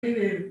Been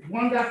a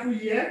wonderful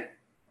year,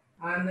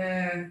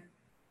 and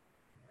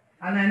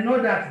I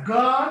know that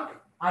God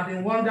has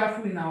been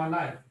wonderful in our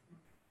life.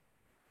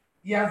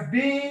 He has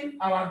been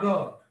our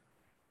God.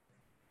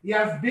 He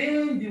has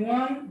been the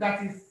one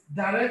that is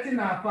directing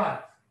our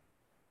path.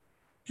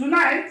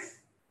 Tonight,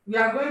 we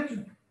are going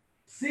to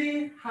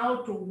see how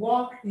to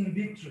walk in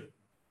victory.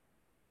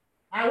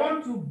 I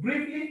want to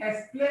briefly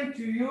explain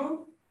to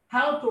you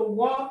how to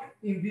walk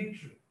in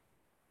victory.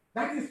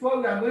 That is what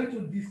we are going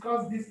to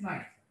discuss this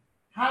night.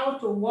 How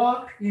to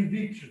walk in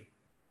victory.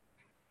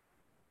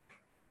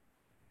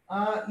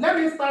 Let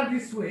me start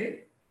this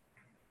way.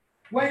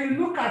 When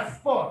you look at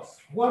sports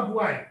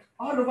worldwide,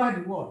 all over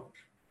the world,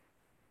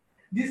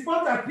 the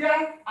sport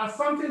appears as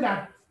something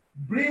that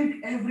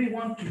brings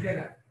everyone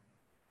together.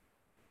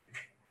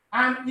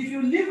 And if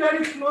you live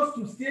very close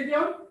to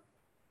stadium,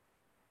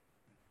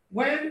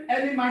 when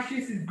any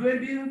matches is going,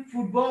 be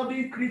football,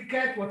 be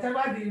cricket,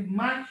 whatever the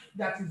match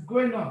that is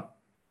going on,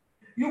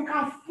 you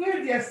can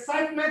feel the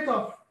excitement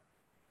of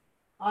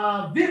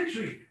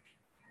victory,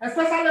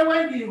 especially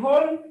when the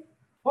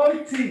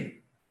whole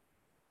team,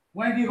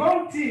 when the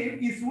home team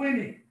is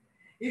winning.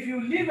 If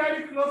you live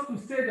very close to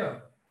stadium,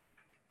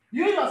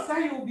 you yourself,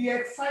 you will be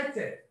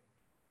excited.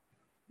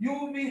 You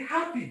will be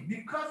happy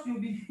because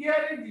you'll be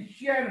hearing the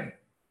cheering.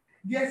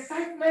 The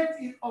excitement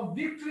of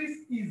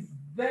victories is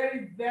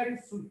very, very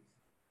sweet.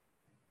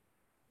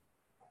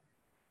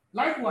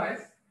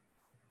 Likewise,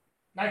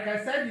 like I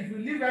said, if you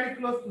live very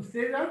close to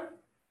stadium,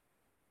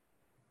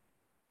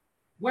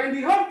 when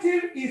the home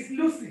team is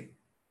losing,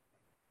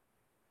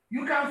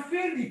 you can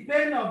feel the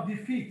pain of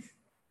defeat,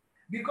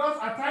 because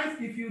at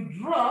times if you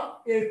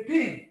drop a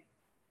pin,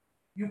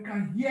 you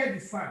can hear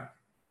the sound.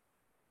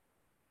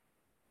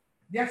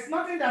 There's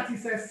nothing that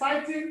is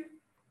exciting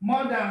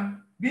more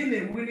than being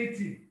a winning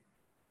team.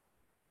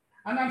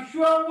 And I'm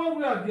sure one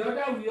way or the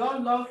other, we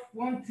all love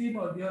one team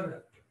or the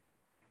other.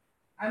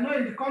 I know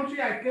in the country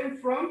I came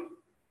from,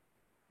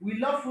 we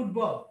love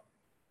football.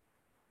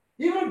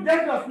 Even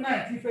dead of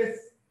night, if a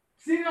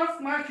serious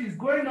match is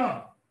going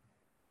on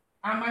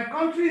and my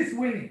country is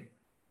winning,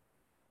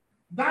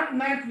 that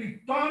night will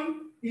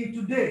turn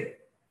into day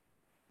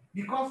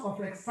because of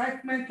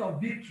excitement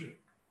of victory.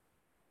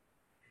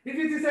 If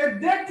it is a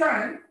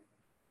daytime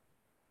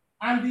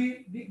and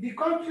the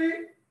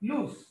country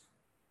lose,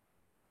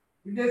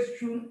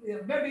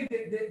 maybe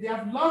they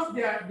have lost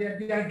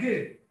their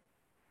game,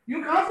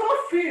 you can also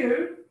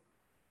feel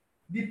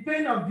the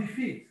pain of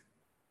defeat.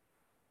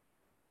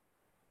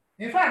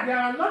 In fact, there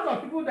are a lot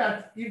of people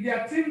that if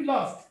their team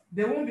lost,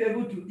 they won't be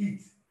able to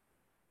eat.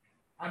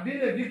 I've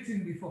been a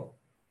victim before.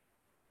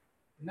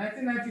 In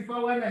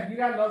 1994, when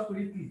Nigeria lost to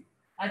Italy,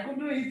 I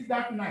couldn't eat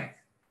that night.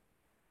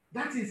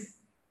 That is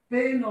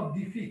pain of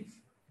defeat.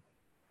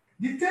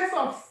 The taste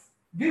of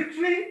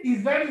victory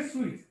is very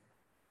sweet.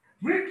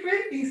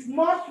 Victory is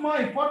much more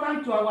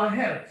important to our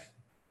health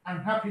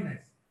and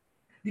happiness.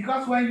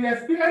 Because when you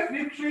experience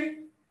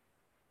victory,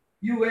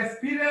 you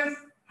experience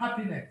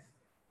happiness.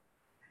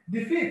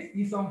 Defeat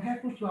is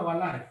unhelpful to our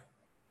life.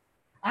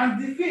 And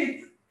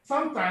defeat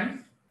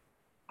sometimes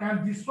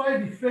can destroy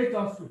the faith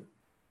also.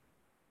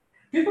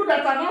 People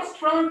that are not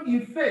strong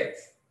in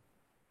faith,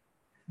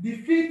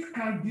 defeat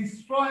can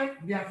destroy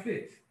their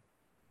faith.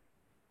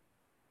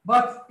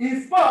 But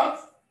in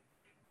sports,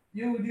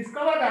 you will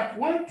discover that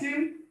one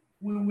team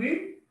will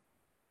win,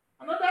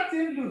 another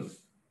team lose.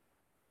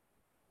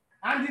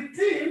 And the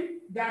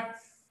team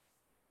that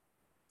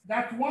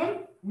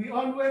won will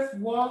always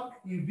walk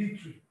in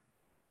victory.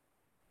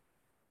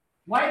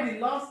 While the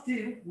lost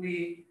team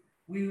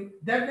will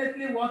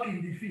definitely walk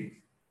in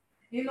defeat.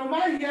 In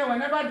Oman here,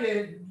 whenever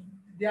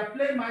they are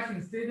playing match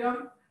in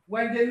stadium,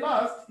 when they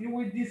lost, you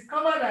will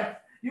discover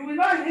that you will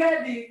not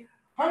hear the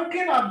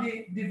honking of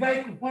the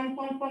vehicle, pum,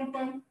 pum, pum,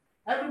 pum.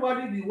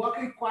 Everybody will be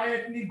walking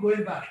quietly,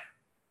 going back.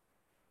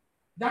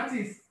 That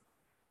is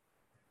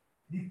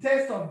the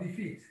taste of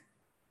defeat.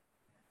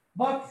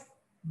 But,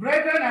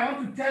 brethren, I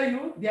want to tell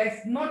you, there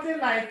is nothing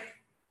like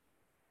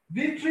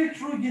victory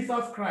through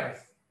Jesus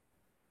Christ.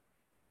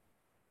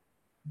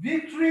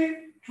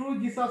 Victory through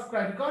Jesus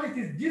Christ, because it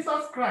is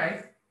Jesus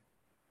Christ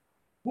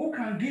who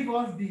can give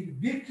us the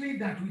victory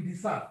that we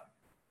deserve.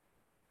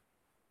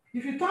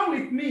 If you turn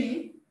with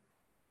me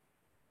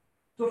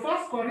to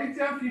 1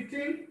 Corinthians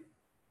 15,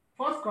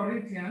 1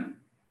 Corinthians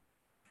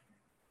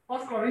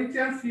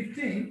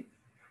 15,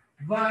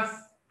 verse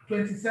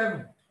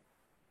 27.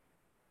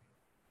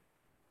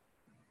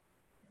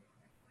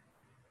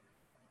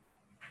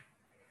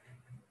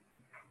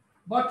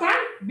 But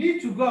thanks be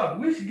to God,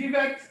 which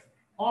giveth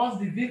us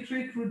the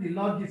victory through the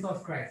Lord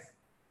Jesus Christ.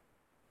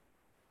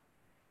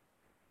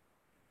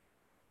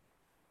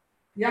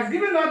 He has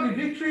given us the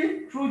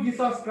victory through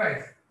Jesus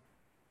Christ.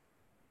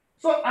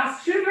 So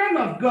as children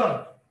of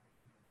God,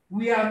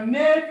 we are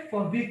made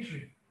for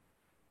victory.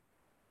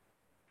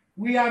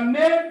 We are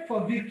made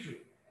for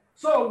victory.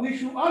 So we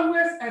should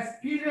always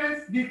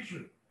experience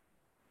victory.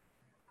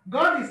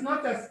 God is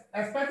not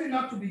expecting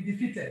us to be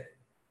defeated.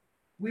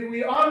 We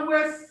will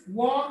always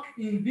walk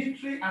in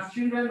victory as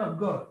children of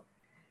God.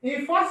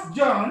 In 1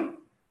 John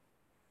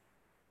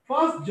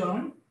 1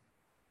 John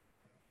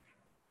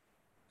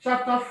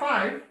chapter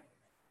 5,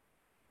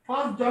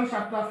 1 John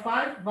chapter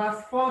 5,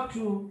 verse 4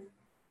 to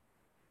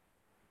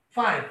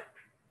 5.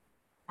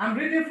 I'm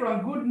reading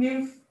from Good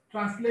News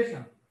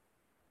Translation.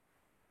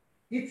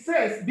 It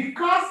says,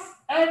 because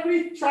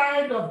every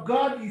child of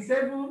God is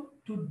able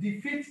to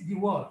defeat the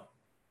world,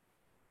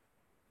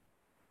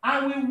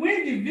 and we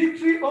win the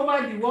victory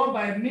over the world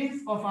by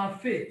means of our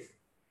faith.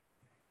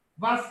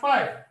 Verse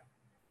 5,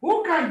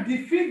 who can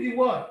defeat the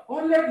world?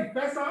 Only the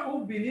person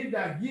who believes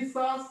that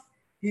Jesus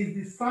is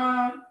the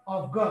Son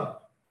of God.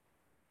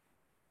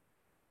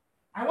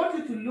 I want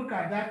you to look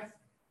at that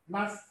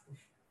last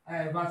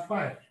verse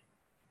 5.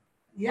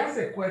 He has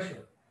a question.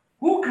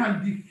 Who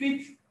can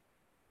defeat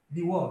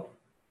the world?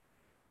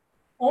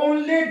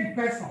 Only the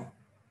person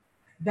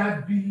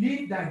that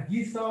believes that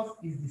Jesus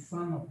is the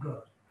Son of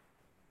God.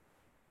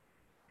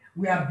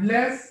 We are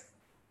blessed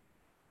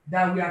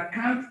that we are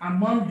counted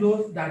among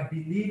those that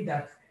believe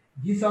that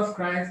Jesus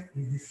Christ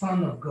is the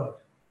Son of God.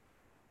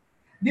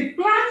 The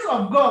plans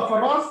of God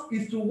for us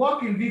is to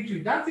walk in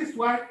victory. That is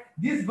why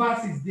this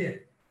verse is there.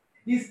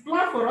 His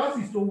plan for us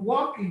is to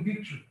walk in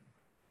victory.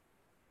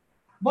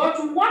 But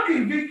to walk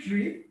in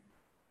victory,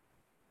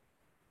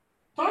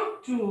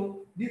 turn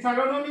to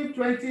Deuteronomy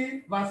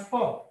 20, verse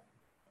 4.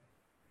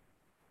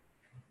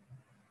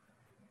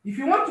 If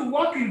you want to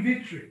walk in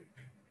victory,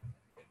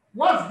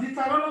 what's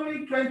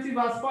Deuteronomy 20,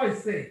 verse 4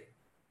 is saying?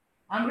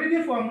 I'm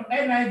reading from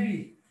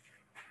NIV.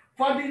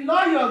 For the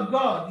Lord your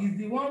God is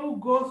the one who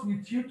goes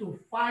with you to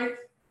fight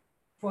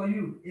for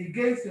you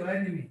against your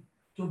enemy,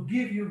 to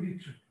give you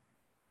victory.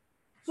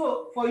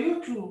 So for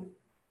you to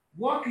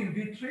walk in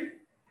victory,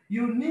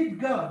 you need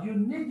God. You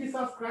need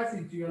Jesus Christ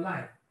into your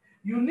life.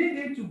 You need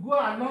him to go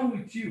along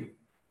with you.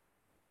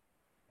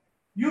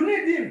 You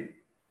need him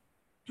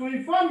to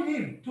inform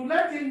him, to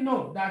let him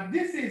know that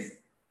this is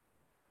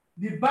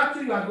the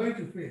battle you are going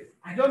to face.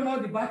 I don't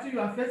know the battle you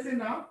are facing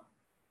now.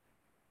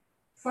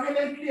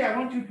 Silently, I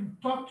want you to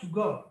talk to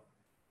God.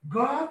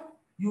 God,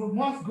 you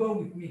must go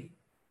with me.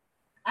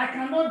 I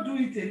cannot do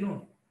it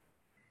alone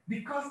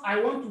because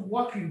I want to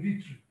walk in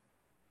victory.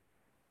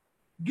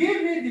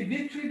 Give me the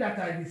victory that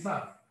I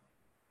deserve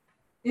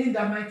in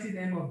the mighty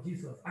name of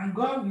Jesus. And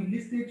God will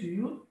listen to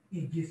you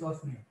in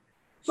Jesus' name.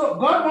 So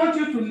God wants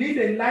you to live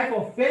a life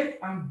of faith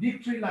and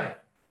victory life.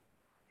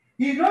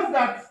 He knows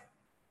that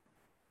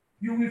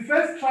you will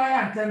face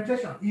trial and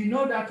temptation. He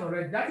knows that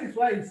already. That is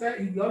why he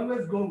said he will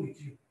always go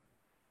with you.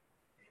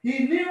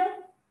 He knew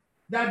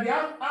that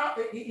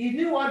he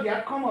knew what the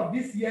outcome of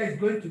this year is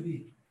going to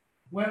be.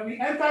 When we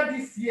enter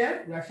this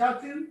year, we are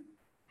shouting,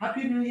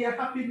 Happy New Year,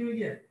 Happy New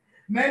Year.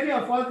 Many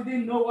of us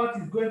didn't know what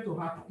is going to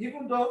happen.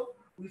 Even though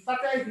we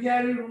started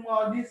hearing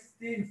rumors, this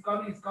thing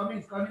is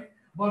coming,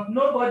 but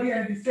nobody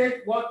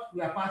envisaged what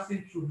we are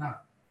passing through now.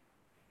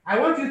 I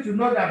want you to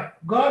know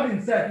that God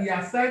himself, he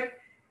has said,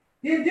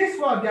 in this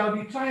world there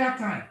will be trial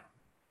time.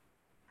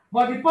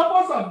 But the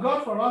purpose of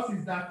God for us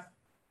is that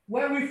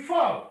when we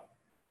fall,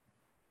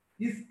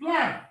 his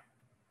plan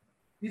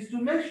is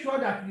to make sure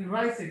that we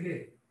rise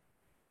again.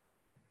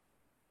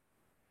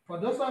 For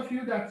those of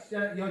you that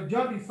your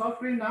job is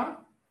suffering now,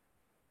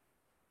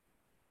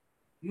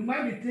 you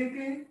might be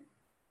thinking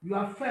you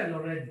have failed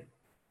already.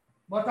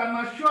 But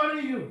I'm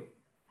assuring you,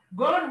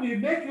 God will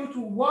make you to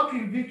walk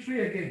in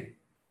victory again.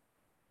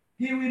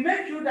 He will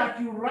make you that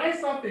you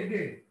rise up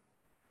again.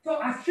 So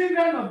as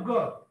children of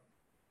God,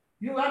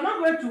 you are not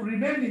going to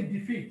remain in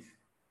defeat.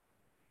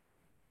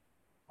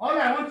 All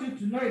I want you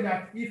to know is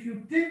that if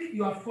you think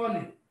you are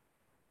falling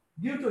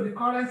due to the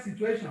current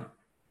situation,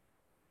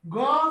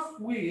 God's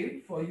will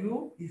for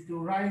you is to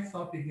rise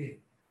up again.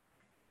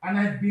 And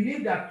I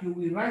believe that you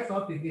will rise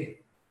up again.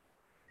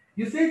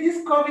 You see,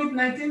 this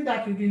COVID-19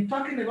 that we've been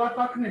talking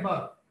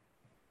about,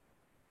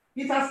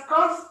 it has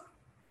caused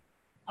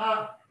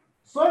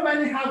so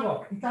many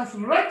havoc. It has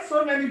wrecked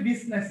so many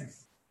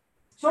businesses,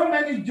 so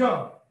many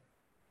jobs.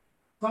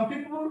 Some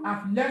people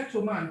have left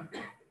Oman.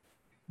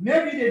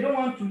 Maybe they don't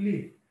want to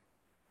leave.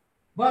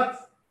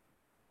 But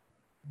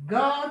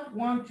God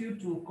wants you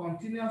to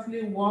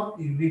continuously walk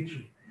in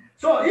victory.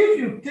 So if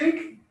you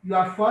think you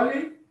are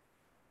falling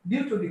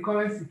due to the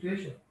current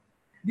situation,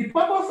 the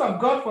purpose of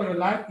God for your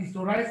life is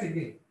to rise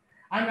again.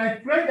 And I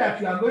pray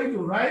that you are going to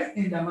rise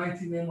in the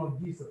mighty name of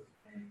Jesus.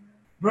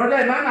 Brother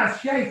Eman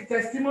has shared his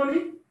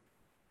testimony.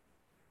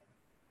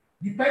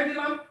 The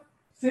pendulum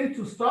seemed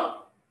to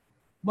stop,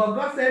 but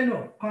God said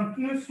no,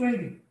 continue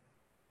swinging.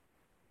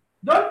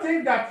 Don't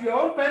think that your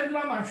own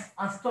pendulum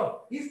has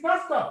stopped. It's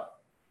not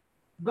stopped.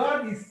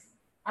 God is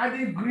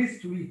adding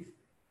grease to it.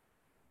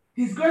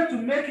 He's going to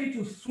make you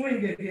to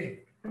swing again.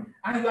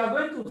 And you are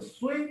going to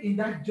swing in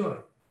that joy.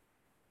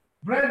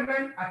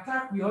 Brethren,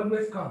 attack will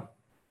always come.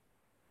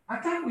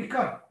 Attack will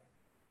come.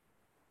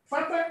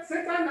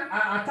 Satan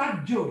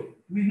attacked Job.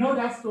 We know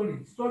that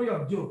story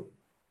of Job.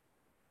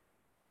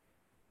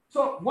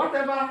 So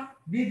whatever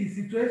be the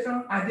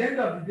situation, at the end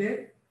of the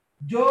day,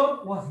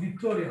 Job was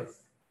victorious.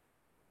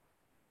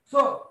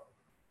 So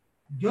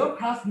Job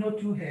has no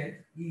two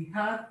heads. He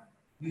had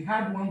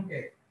one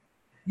head.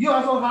 You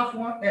also have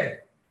one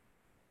head.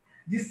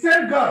 The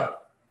same God,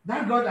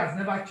 that God has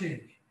never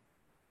changed.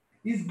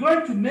 He's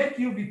going to make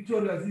you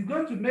victorious. He's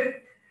going to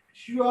make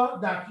sure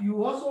that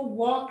you also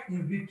walk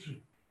in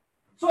victory.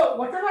 So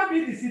whatever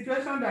be the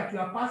situation that you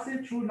are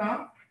passing through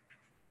now,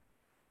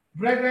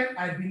 brethren,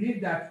 I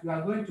believe that you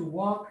are going to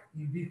walk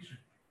in victory.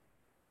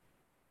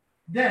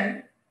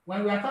 Then,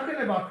 when we are talking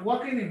about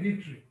walking in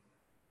victory,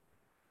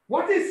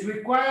 what is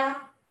required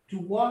to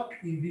walk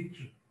in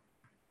victory?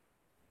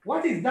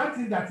 What is that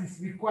thing that is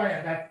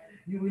required that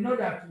you will know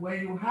that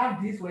when you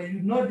have this, when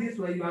you know this,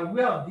 when you are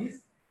aware of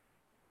this,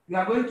 you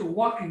are going to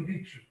walk in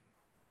victory?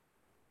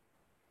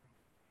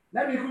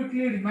 Let me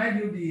quickly remind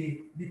you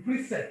the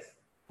preset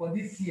for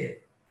this year.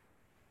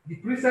 The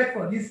preset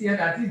for this year,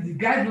 that is the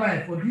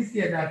guideline for this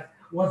year that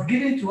was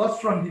given to us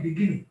from the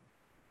beginning.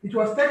 It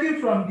was taken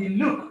from the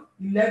Luke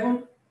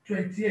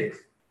 11:28.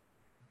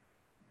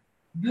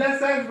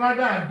 Blessed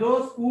rather are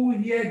those who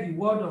hear the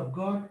word of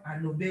God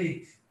and obey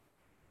it.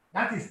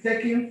 That is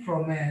taken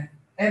from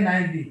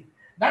NIV.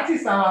 That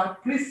is our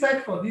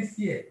preset for this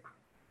year.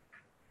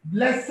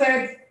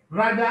 Blessed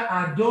rather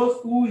are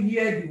those who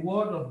hear the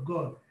word of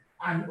God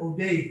and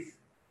obey it.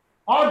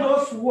 All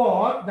those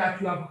words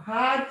that you have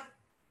heard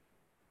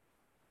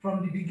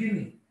from the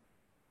beginning,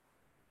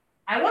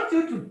 I want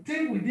you to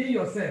think within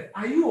yourself,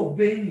 are you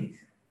obeying it?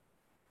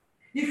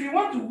 If you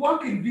want to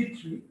walk in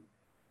victory,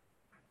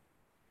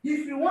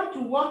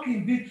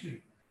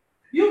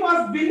 you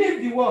must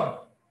believe the word.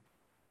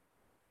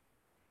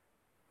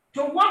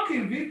 To walk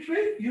in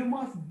victory, you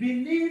must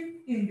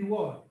believe in the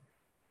word.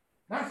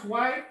 That's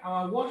why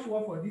our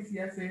watchword for this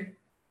year says,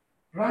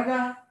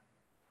 rather,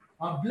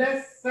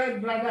 blessed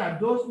rather are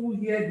those who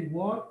hear the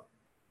word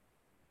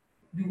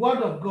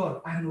of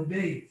God, and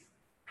obey it.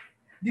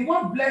 The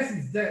word bless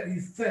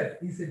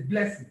itself is a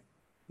blessing.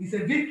 It's a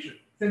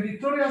victory. It's a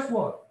victorious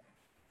word.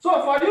 So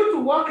for you to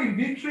walk in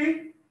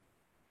victory,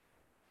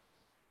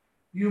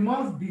 you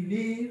must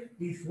believe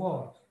his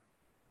word.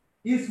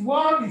 His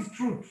word is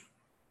truth.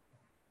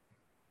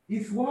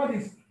 His word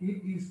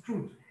is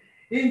truth.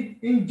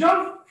 In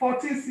John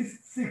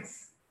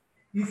 14:6,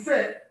 he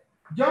said,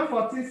 John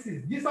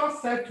 14:6,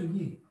 Jesus said to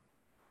him,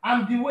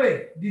 I'm the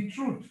way, the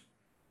truth,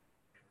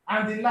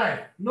 and the life.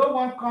 No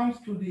one comes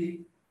to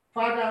the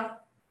Father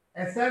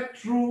except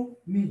through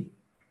me.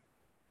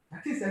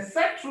 That is,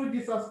 except through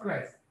Jesus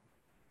Christ.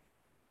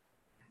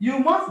 You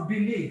must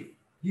believe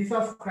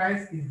Jesus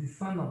Christ is the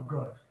Son of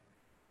God.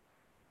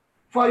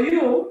 For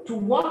you to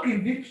walk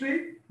in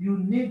victory, you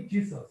need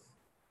Jesus.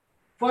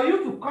 For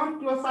you to come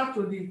closer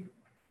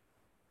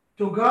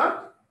to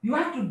God, you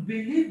have to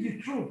believe the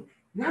truth.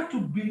 You have to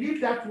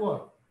believe that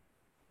word.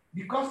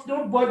 Because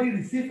nobody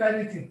received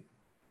anything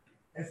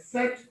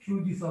except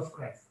through Jesus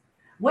Christ.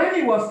 When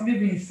he was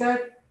living, he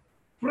said,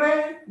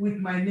 pray with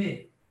my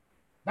name.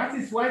 That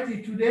is why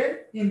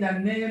today, in the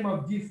name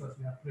of Jesus,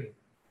 we are praying.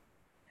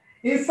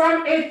 In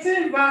Psalm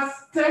 18, verse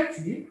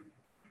 30,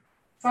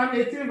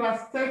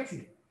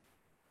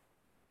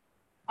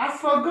 as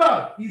for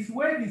God, his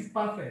way is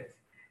perfect.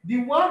 The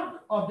word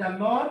of the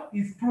Lord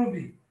is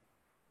proven.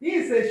 He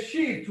is a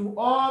shield to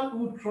all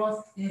who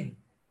trust him.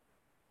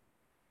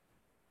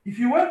 If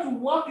you want to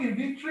walk in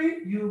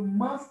victory, you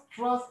must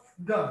trust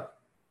God.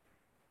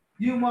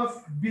 You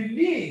must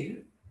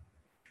believe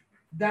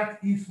that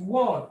his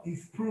word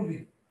is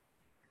proven,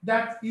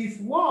 that his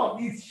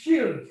word is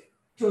shield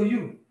to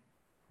you.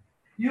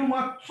 You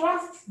must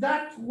trust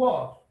that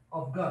word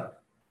of God,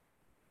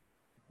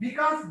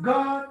 because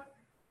God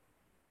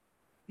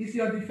is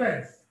your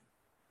defense.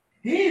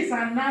 He is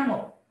an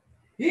armor.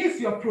 He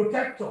is your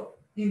protector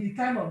in the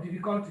time of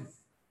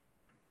difficulties.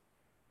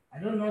 I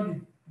don't know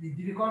the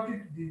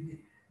difficulty,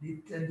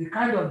 the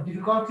kind of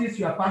difficulties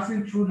you are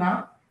passing through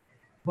now,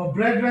 but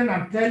brethren,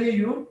 I'm telling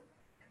you,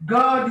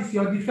 God is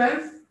your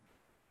defense.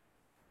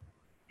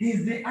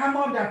 He's the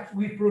armor that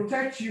will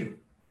protect you.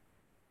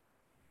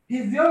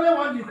 He's the only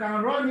one you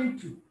can run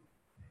into.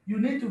 You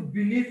need to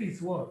believe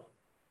his word.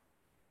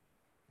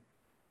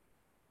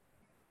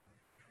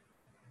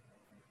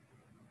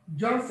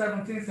 John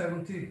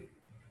 17:17.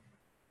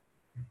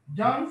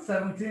 John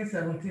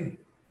 17:17.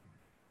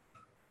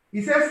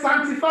 He says,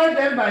 sanctify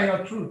them by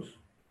your truth.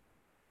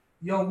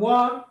 Your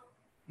word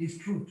is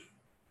truth.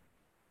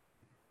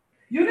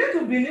 You need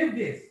to believe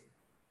this.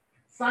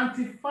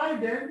 Sanctify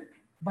them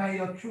by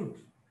your truth.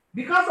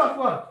 Because of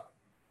what?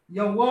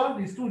 Your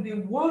word is true. The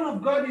word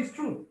of God is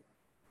true.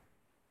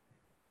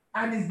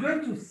 And it's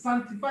going to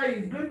sanctify you.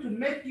 It's going to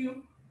make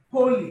you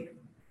holy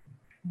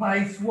by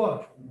his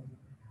word.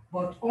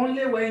 But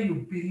only when you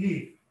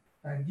believe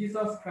that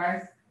Jesus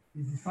Christ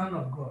is the Son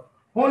of God.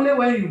 Only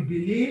when you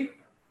believe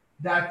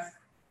that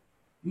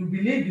you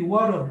believe the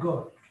word of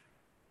God.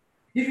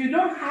 If you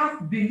don't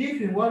have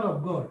belief in the word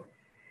of God,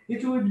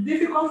 it will be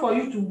difficult for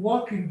you to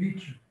walk in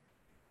victory.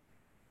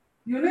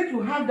 You need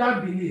to have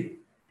that belief.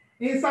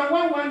 In Psalm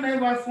 119,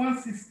 verse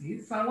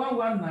 160, Psalm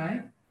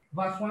 119,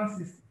 verse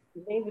 160,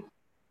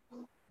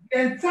 the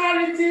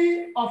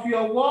entirety of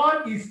your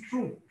word is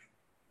true,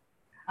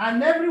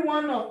 and every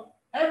one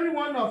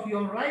of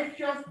your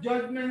righteous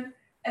judgment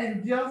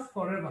endures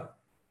forever.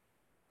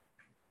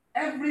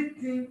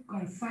 Everything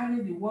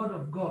concerning the word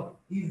of God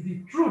is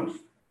the truth.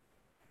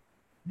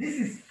 This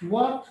is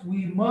what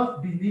we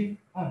must believe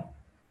on.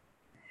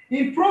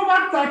 In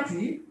Proverbs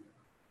 30,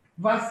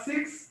 verse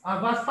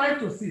 5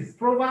 to 6,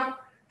 Proverbs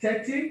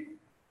 30,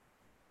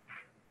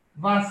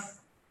 verse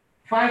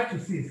 5 to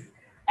 6.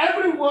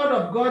 Every word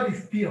of God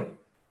is pure.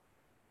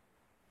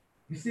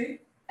 You see,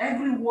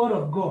 every word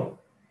of God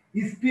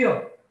is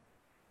pure.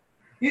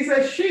 It's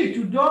a shield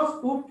to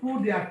those who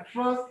put their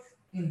trust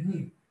in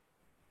Him.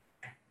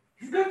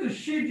 He's going to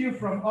shield you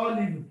from all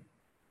evil.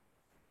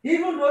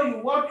 Even though you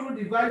walk through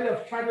the valley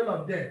of shadow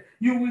of death,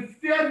 you will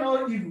fear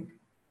no evil.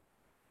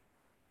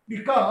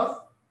 Because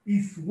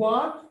His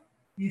word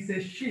is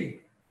a shield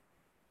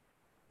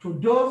to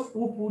those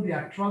who put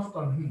their trust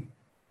on Him.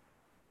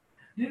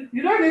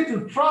 You don't need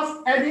to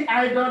trust any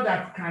idol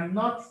that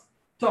cannot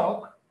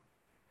talk,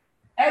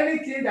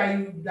 anything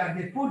that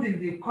they put in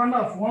the corner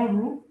of one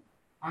room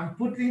and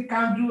putting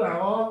candle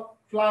or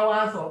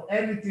flowers or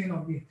anything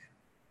on it.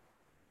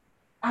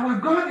 Our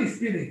God is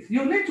spirit.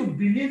 You need to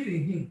believe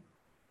in Him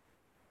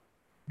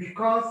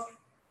because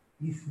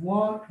His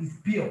word is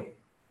pure.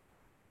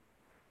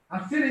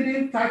 I'm still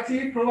reading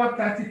Proverbs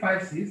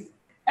 35:6.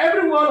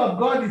 Every word of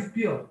God is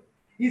pure.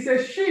 It's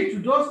a shield to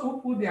those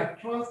who put their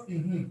trust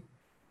in Him.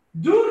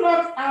 Do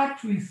not add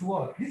to His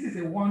word. This is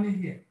a warning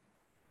here.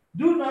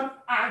 Do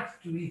not add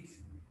to it.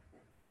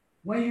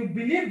 When you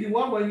believe the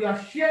word, when you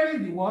are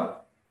sharing the word,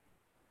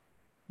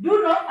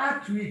 do not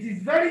add to it.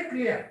 It's very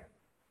clear.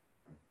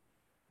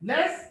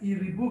 Lest He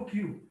rebuke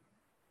you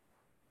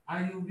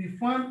and you'll be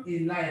found a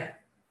liar.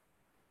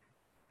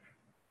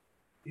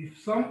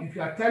 If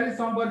you are telling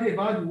somebody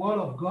about the word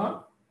of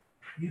God,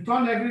 you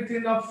turn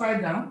everything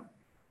upside down,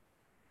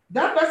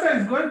 that person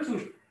is going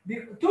to,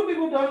 two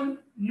people don't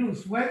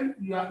lose when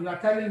you are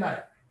telling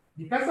lies.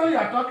 The person you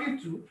are talking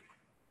to,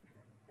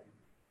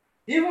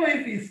 even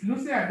if he's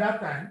losing at that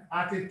time,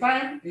 at a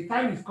time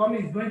is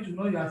coming, he's going to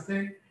know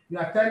you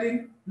are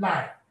telling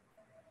lie.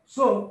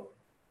 So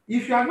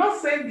if you are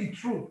not saying the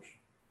truth,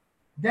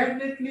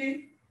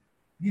 definitely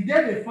the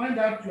day they find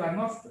out you are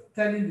not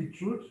telling the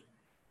truth,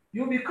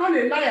 you'll be called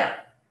a liar.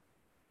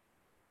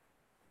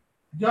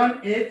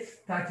 John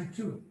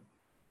 8:32.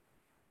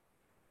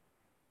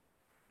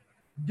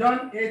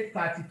 John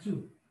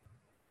 8:32.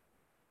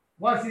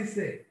 What does he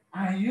say?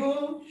 And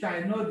you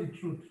shall know the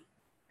truth.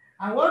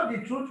 And what the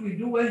truth will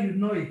do when you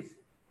know it?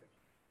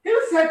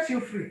 He'll set you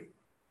free.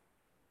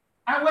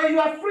 And when you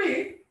are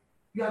free,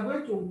 you are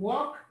going to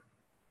walk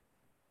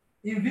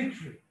in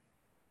victory.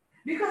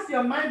 Because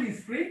your mind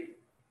is free,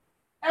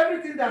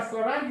 everything that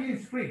surrounds you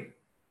is free.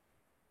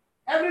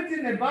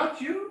 Everything about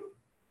you,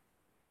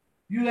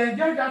 you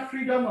enjoy that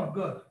freedom of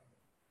God.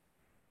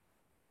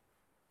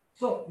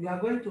 So you are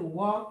going to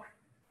walk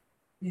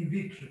in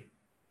victory.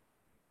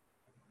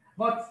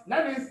 But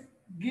let me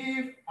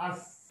give a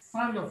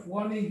sound of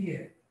warning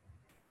here.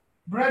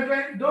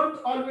 Brethren,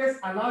 don't always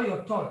allow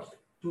your thought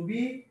to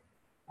be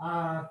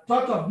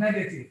thought of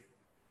negative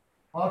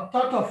or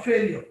thought of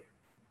failure.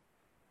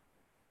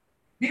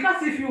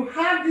 Because if you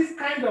have this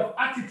kind of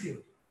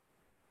attitude,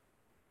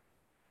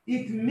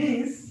 it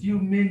means you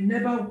may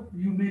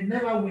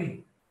never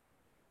win.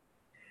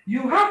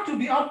 You have to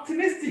be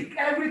optimistic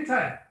every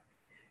time.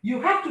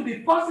 You have to be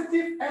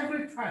positive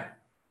every time.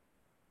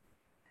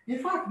 In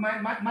fact,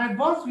 my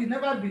boss will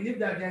never believe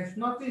that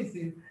nothing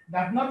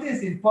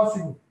is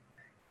impossible.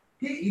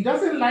 He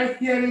doesn't like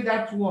hearing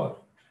that word.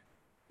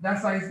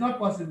 That's why it's not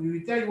possible. He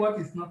will tell you what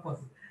is not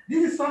possible.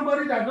 This is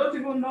somebody that don't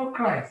even know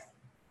Christ.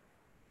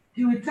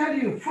 He will tell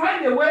you,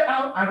 find a way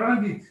out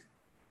around it.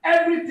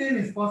 Everything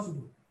is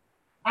possible.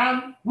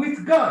 And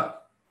with God,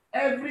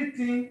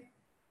 everything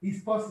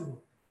is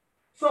possible.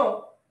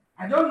 So,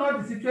 I don't know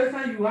the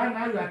situation you are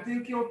now. You are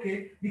thinking,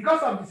 okay,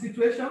 because of the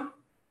situation,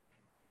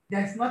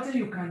 there's nothing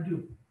you can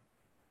do.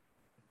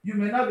 You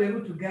may not be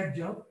able to get a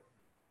job,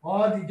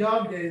 or the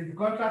job, the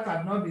contract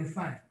has not been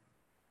signed.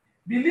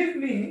 Believe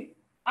me,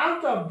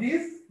 out of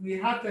this, we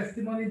have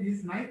testimony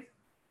this night.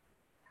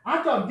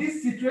 Out of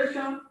this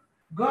situation,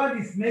 God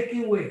is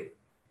making way.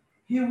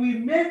 He will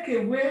make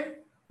a way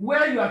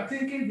where you are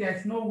thinking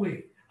there's no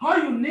way. All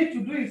you need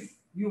to do is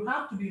you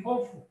have to be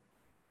hopeful.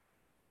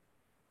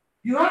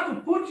 You have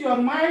to put your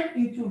mind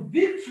into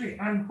victory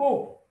and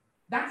hope.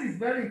 That is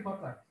very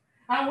important.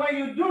 And when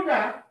you do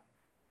that,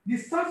 the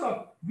source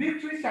of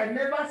victory shall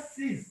never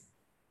cease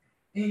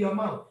in your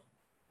mouth.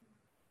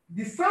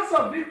 The source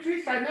of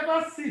victory shall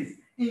never cease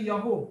in your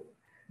home.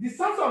 The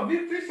source of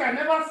victory shall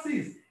never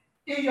cease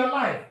in your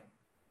life.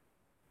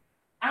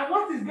 And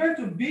what is going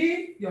to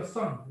be your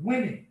song?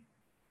 Winning.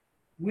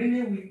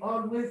 Winning will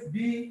always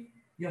be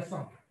your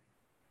song.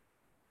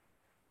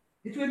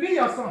 It will be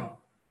your song.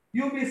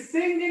 You'll be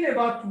singing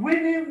about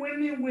winning,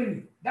 winning,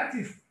 winning. That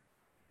is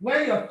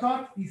where your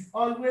thought is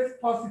always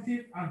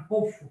positive and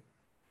hopeful.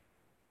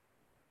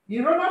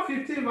 In Romans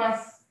 15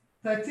 verse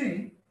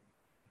 13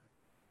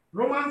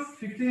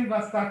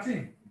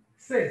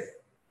 says,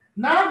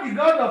 now the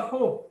God of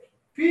hope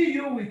fill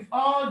you with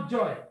all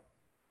joy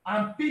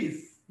and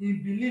peace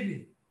in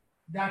believing,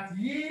 that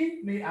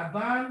ye may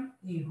abound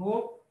in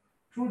hope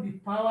through the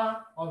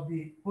power of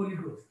the Holy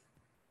Ghost.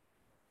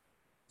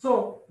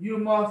 So you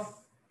must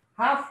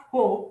have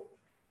hope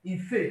in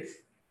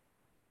faith.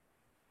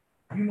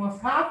 You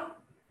must have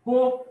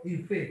hope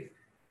in faith.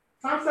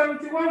 Psalm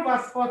 71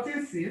 verse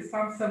 14 says,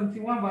 Psalm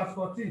 71 verse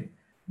 14,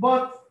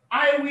 but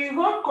I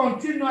will hope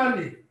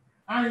continually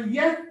and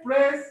yet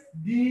praise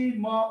thee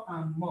more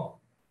and more.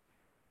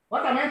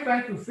 What am I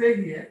trying to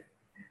say here?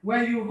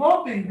 When you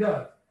hope in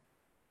God,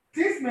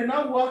 things may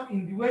not work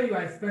in the way you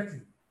are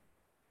expecting.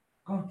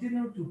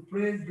 Continue to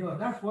praise God.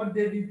 That's what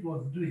David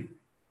was doing.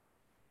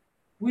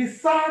 We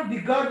serve the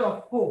God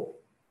of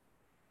hope,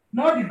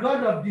 not the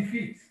God of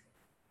defeat.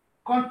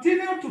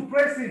 Continue to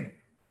praise him,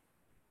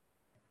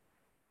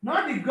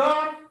 not the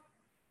God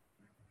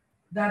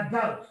that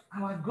doubts.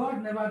 Our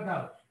God never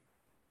doubts.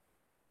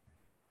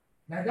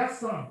 Like that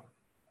song,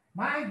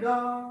 my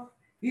God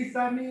is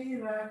a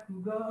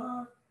miracle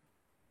God.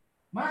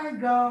 My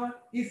God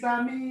is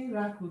a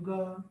miracle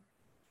God.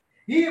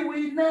 He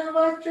will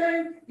never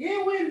change. He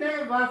will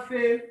never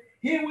fail.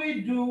 He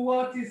will do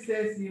what he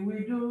says he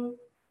will do.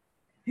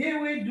 He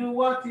will do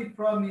what he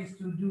promised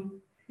to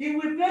do. He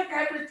will make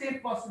everything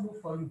possible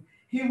for you.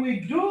 He will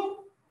do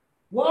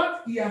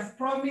what he has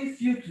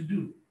promised you to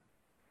do.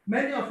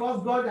 Many of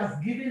us, God has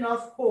given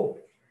us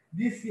hope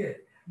this year.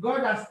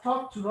 God has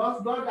talked to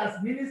us. God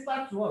has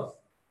ministered to us.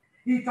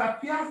 It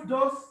appears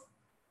those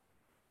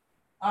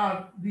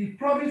the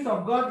promise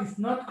of God is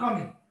not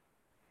coming.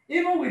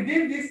 Even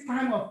within this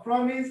time of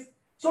promise,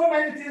 so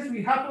many things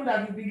will happen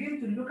that you begin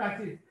to look at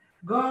it.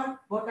 God,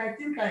 but I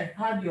think I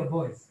heard your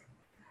voice.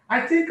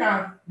 I think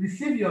I've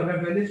received your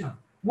revelation.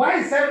 Why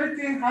is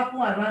everything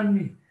happening around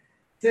me?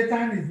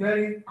 Satan is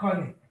very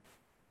cunning.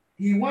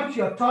 He wants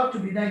your thought to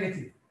be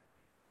negative.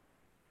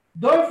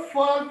 Don't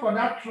fall for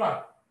that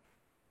trap.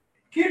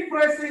 Keep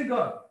praising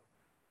God.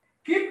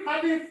 Keep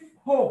having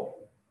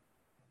hope.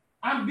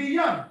 And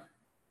beyond,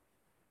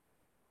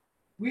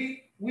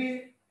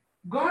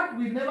 God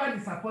will never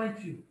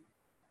disappoint you.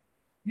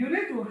 You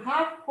need to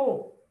have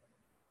hope.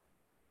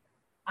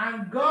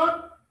 And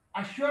God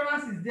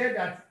assurance is there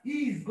that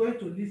he is going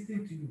to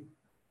listen to you.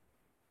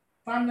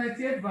 Psalm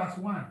 98 verse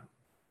 1.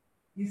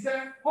 He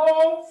said,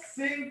 oh,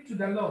 sing to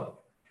the Lord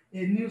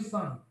a new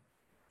song,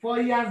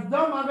 for he has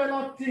done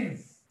marvelous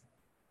things.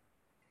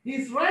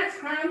 His right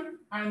hand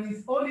and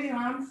his holy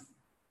hands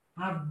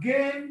have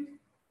gained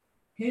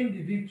him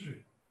the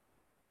victory.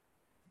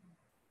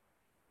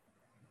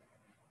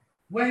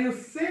 When you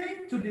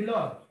sing to the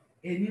Lord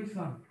a new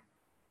song,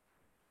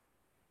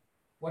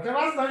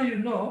 whatever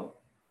song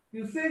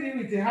you sing it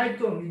with a high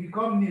tone, it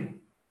becomes new.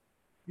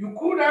 You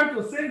cool down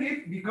to sing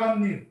it,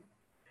 become new.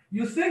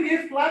 You sing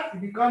it flat,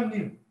 it becomes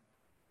new.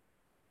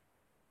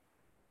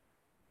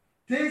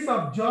 Things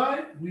of joy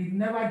will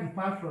never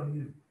depart from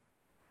you.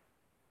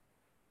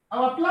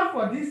 Our plan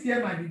for this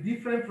year might be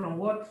different from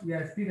what we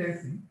are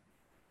experiencing.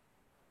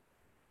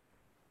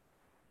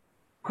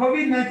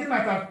 COVID-19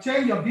 might have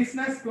changed your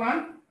business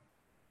plan.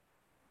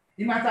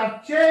 It might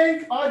have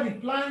changed all the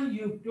plan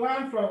you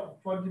planned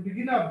for the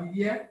beginning of the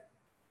year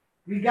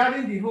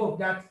regarding the hope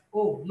that,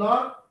 oh,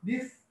 Lord,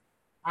 these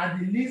are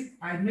the list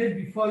I made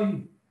before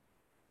you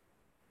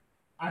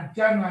at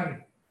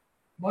January.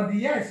 But the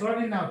year is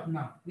running out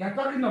now. We are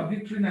talking of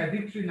victory night,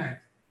 victory night.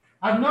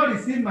 I've not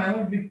received my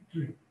own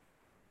victory.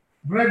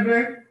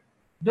 Brethren,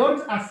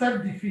 don't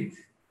accept defeat.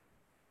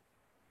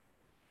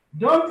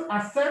 Don't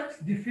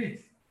accept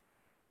defeat.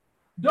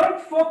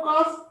 Don't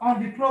focus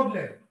on the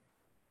problem.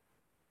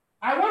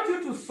 I want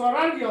you to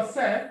surround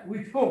yourself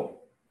with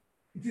hope.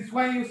 It is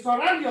when you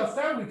surround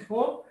yourself with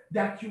hope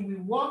that you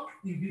will walk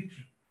in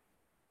victory.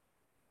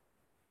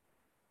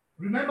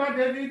 Remember,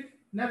 David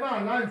never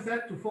allowed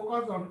himself to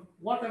focus on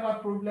whatever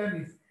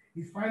problem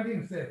he's finding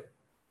himself.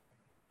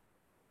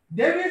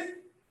 David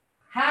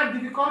had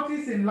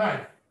difficulties in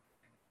life.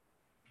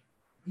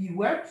 He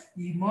wept,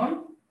 he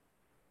mourned,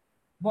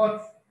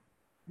 but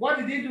what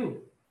did he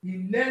do?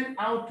 He learned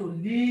how to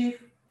live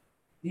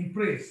in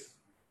praise.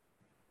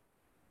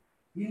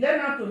 He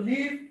learned how to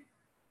live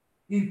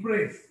in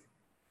praise.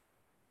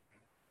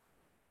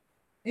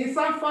 In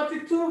Psalm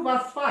 42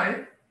 verse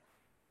 5,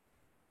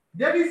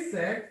 David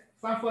said,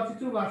 Psalm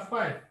 42 verse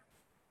 5,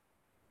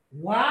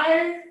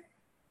 why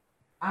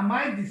am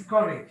I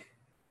discouraged?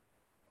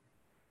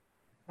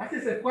 That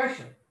is a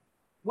question.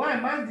 Why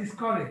am I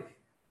discouraged?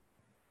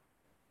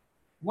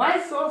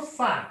 Why so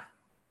sad?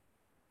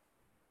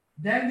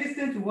 Then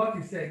listen to what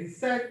he said. He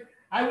said,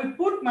 I will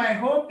put my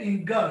hope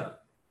in God.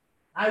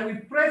 I will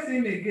praise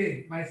him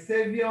again, my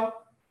Savior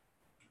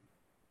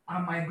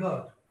and my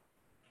God.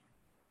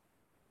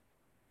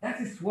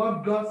 That is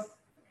what God,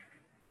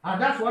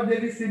 and that's what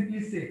David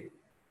simply said.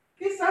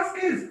 He's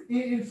asking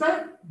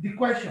himself the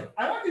question.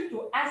 I want you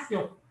to ask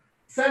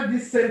yourself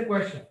this same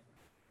question.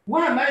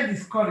 Why am I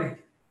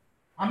discouraged?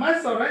 Am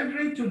I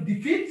surrendering to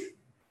defeat?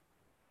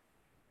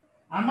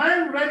 Am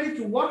I ready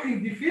to walk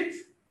in defeat?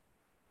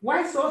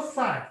 Why so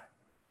sad?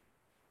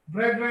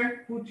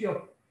 Brethren, put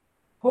your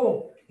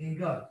hope in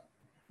God.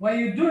 When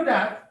you do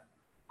that,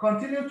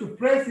 continue to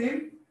praise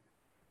him,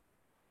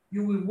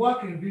 you will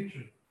walk in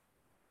victory.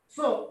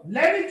 So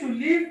learning to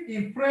live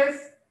in praise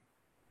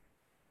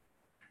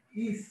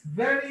is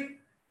very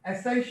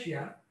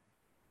essential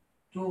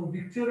to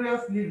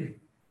victorious living.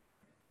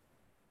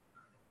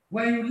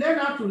 When you learn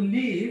how to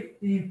live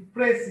in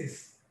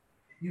praises,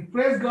 you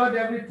praise God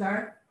every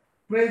time,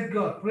 praise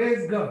God,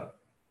 praise God.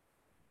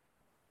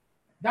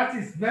 That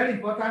is very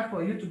important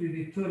for you to be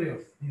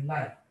victorious in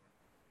life.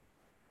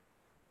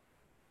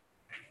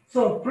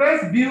 So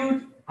praise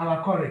builds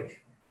our courage.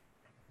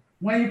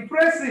 When you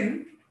praise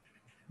him,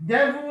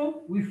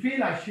 devil will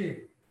feel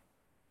ashamed.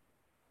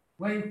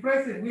 When you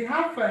praise him, we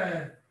have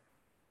an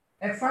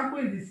example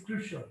in the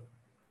scripture.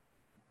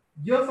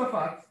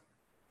 Josephat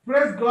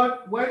praised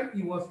God when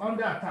he was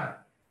under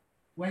attack.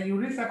 When you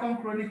read 2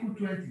 Chronicles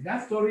 20,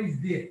 that story is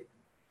there.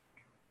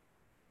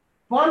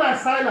 Paul and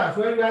Silas,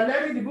 when we are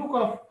learning the book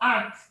of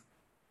Acts,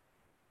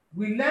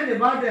 we learn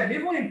about them.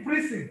 Even in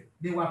prison,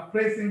 they were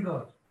praising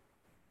God.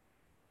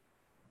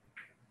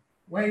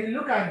 When you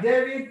look at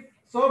David,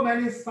 so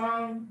many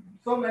songs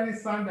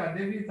that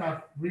David has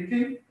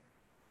written,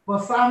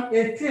 but Psalm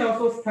 18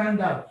 also stand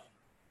out.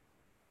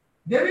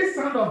 David's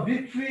sound of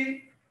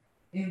victory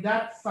in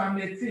that Psalm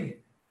 18.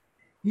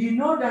 He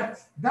know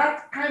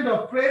that kind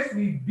of praise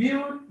will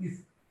build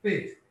his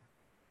faith.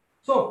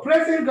 So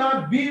praising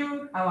God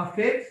builds our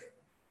faith.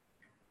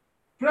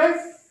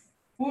 Praise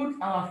put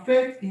our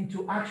faith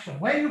into action.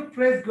 When you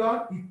praise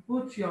God, it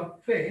puts your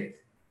faith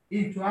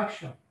into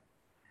action.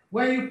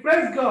 When you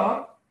praise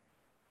God,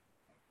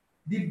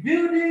 the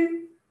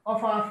building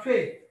of our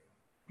faith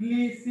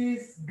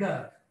pleases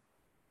God.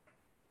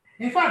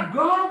 In fact,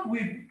 God will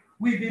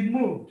be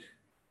moved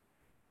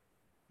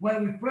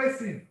when we praise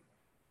him.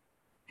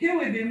 He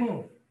will be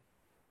moved.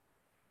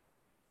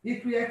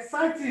 It will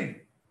excite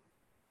him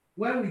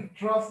when we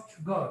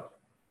trust God.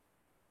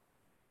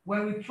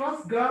 When we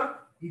trust God,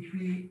 it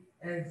will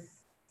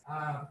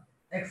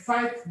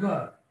excite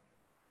God.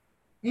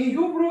 In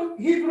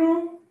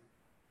Hebrew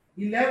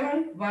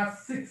 11 verse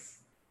 6.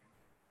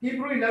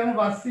 Hebrew 11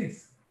 verse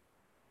 6.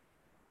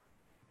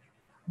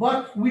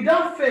 But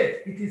without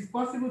faith, it is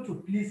possible to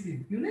please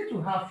him. You need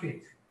to have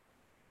faith.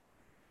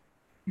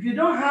 If you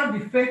don't have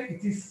the faith,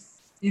 it is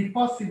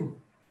impossible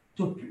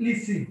to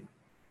please him.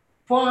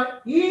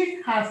 For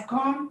he has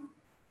come,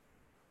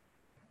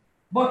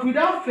 but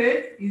without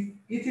faith,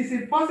 it is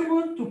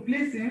impossible to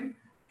please him.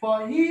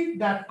 For he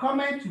that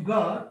cometh to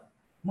God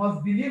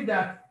must believe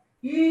that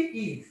he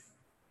is,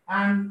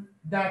 and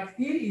that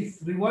he is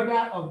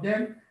rewarder of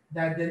them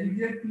that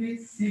diligently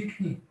seek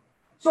him.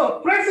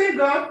 So praising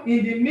God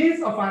in the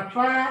midst of our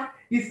trial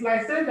is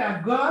like saying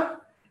that, God,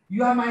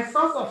 you are my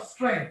source of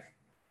strength.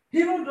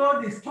 Even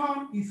though the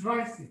storm is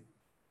rising,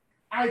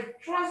 I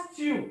trust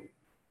you.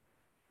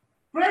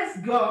 Praise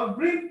God,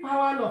 bring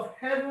power of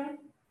heaven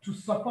to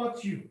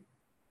support you.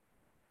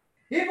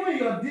 Even in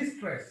your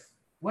distress,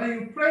 when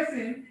you praise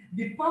him,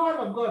 the power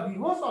of God, the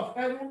host of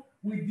heaven,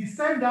 will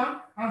descend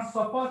down and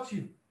support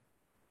you.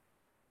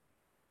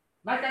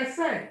 Like I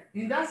said,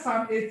 in that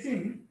Psalm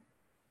 18,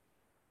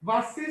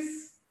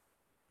 verses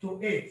to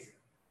 8.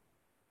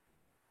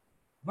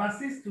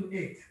 Verses to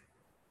 8.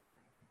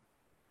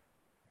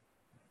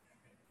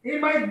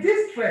 In my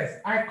distress,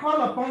 I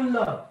call upon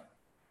Lord,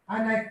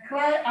 and I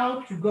cry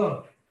out to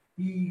God.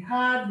 He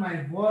heard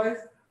my voice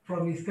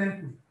from his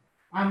temple,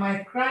 and my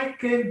cry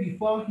came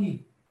before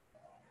him,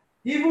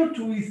 even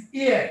to his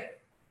ear.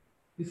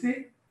 You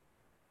see?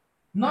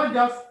 Not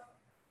just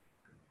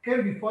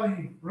came before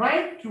him,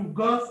 right to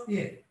God's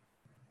ear.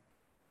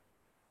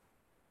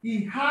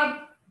 He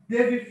heard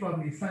David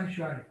from his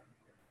sanctuary.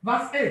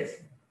 Verse 8.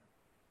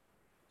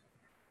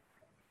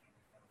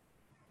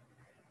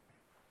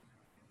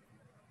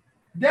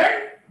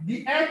 Then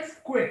the earth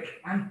quaked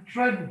and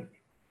trembled.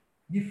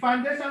 The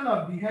foundation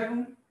of the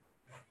heaven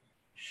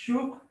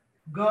shook.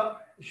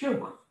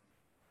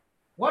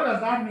 What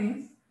does that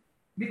mean?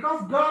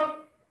 Because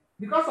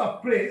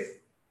of praise,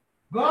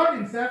 God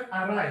himself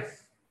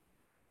arise,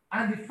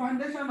 and the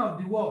foundation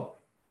of the world,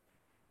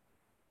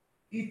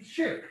 it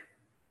shook.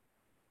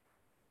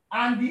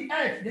 And the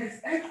earth,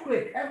 there's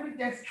earthquake,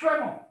 there's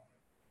tremor,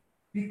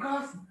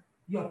 because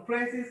your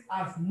praises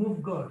has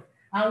moved God.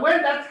 And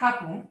when that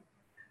happens,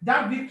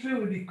 that victory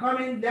will be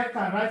coming left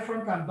and right,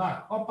 front and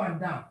back, up and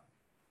down.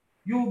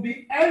 You will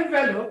be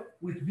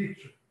enveloped with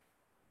victory.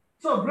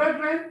 So,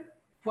 brethren,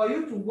 for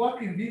you to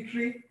walk in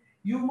victory,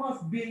 you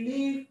must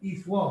believe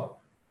his word.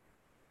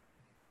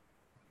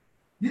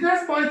 The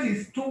next point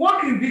is, to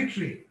walk in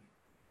victory,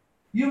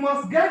 you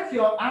must get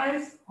your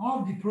eyes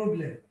off the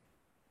problem.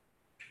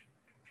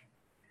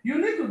 You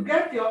need to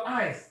get your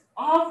eyes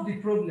off the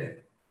problem.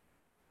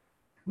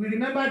 We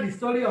remember the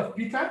story of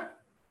Peter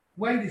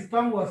when the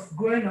storm was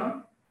going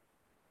on.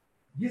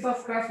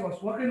 Jesus Christ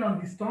was walking on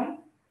the storm.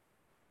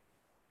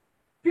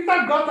 Peter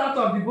got out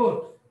of the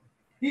boat.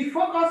 He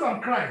focused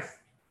on Christ.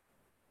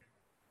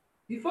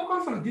 He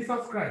focused on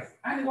Jesus Christ,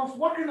 and he was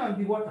walking on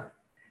the water.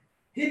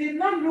 He did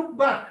not look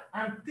back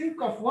and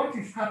think of what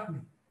is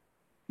happening.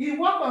 He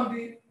walked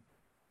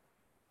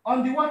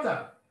on the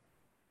water.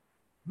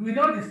 We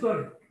know the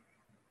story.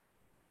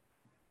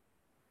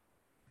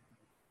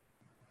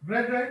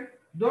 Brethren,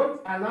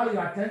 don't allow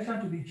your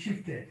attention to be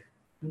shifted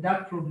to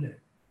that problem.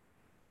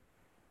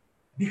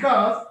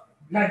 Because,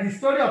 like the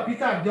story of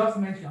Peter I just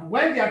mentioned,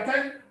 when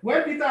Peter's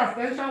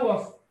attention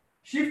was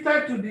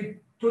shifted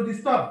to the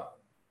storm,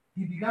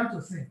 he began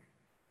to sink.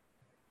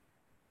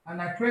 And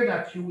I pray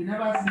that you will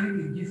never sink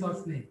in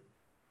Jesus' name.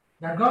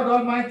 That God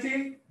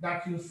Almighty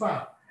that you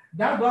serve,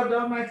 that God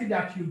Almighty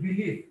that you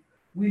believe,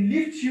 will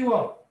lift you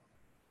up.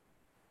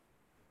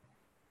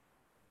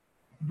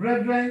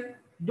 Brethren,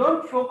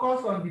 don't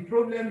focus on the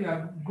problem you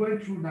are going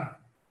through now.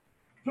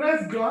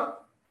 Praise God,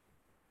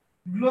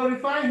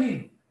 glorify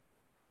Him,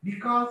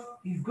 because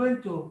He's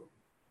going to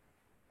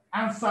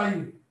answer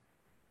you.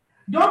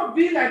 Don't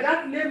be like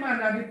that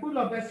layman at the pool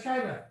of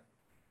Bethesda.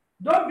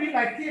 Don't be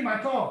like him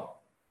at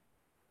all.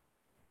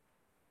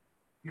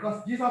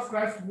 Because Jesus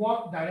Christ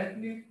walked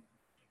directly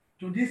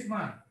to this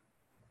man.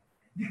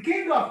 The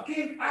King of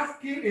Kings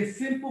asked him a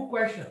simple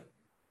question.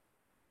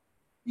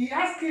 He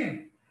asked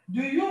him,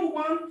 do you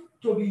want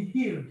to be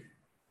healed?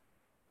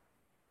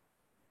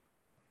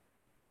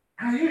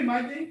 Can you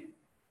imagine?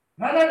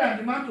 Rather than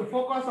the man to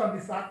focus on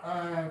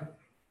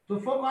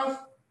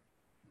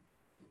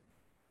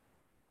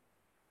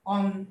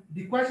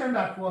the question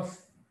that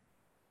was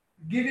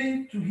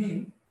given to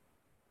him,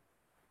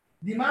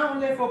 the man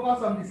only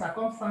focused on the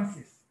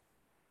circumstances.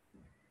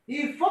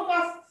 He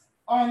focused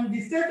on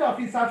the state of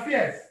his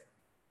affairs.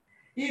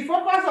 He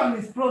focused on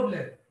his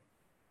problem.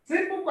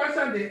 Simple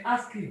question they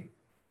asked him.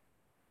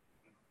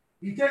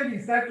 He changed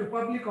himself to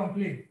public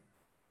complaint.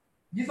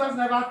 Jesus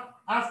never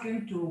asked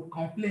him to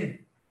complain.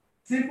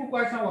 Simple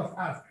question was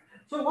asked.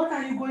 So what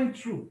are you going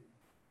through?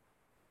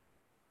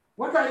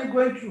 What are you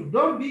going through?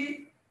 Don't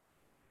be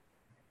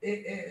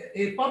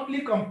a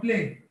public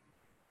complaint.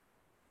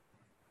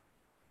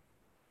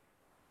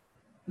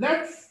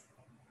 Let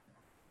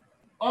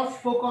us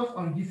focus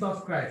on Jesus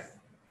Christ.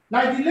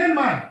 Like the lame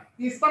man,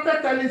 he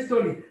started telling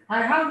story.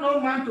 I have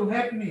no man to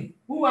help me.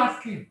 Who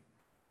asked him?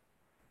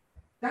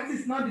 That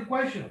is not the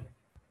question.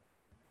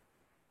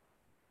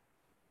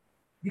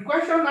 The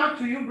question now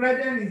to you,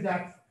 brethren, is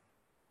that,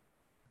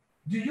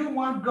 do you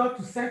want God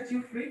to set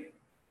you free?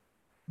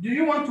 Do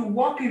you want to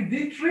walk in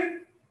victory?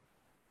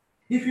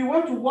 If you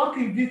want to walk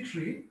in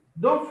victory,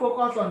 don't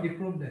focus on the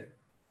problem.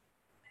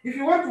 If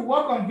you want to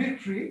walk on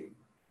victory,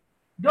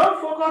 don't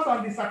focus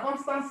on the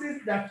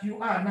circumstances that you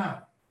are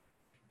now.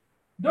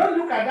 Don't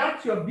look at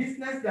that your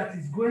business that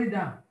is going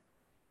down.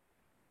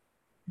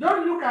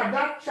 Don't look at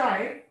that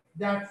child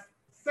that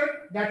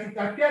it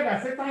appears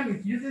that Satan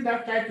is using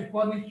that child to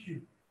punish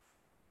you.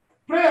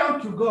 Pray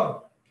unto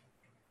God.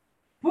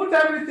 Put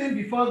everything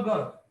before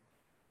God.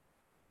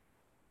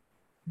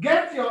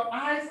 Get your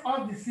eyes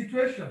off the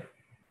situation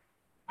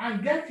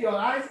and get your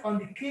eyes on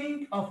the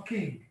King of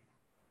Kings.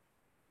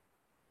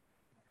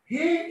 He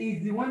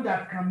is the one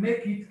that can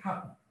make it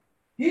happen.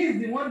 He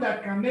is the one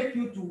that can make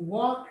you to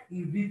walk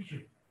in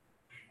victory.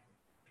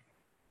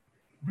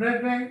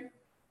 Brethren,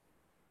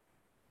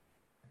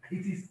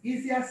 it is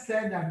easier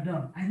said than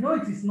done. I know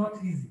it is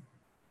not easy.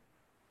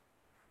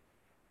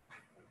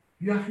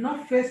 You have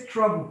not faced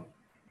trouble.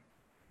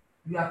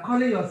 You are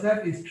calling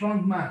yourself a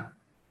strong man.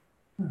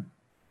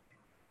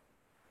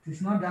 It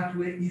is not that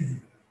way easy.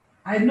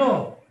 I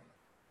know.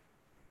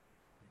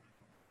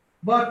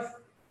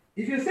 But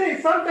if you say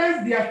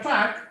sometimes the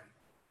attack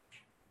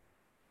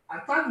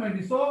may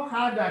be so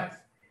hard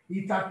that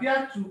it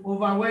appears to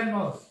overwhelm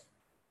us.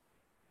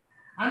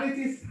 And it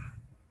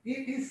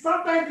is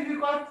sometimes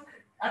difficult.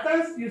 At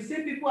times you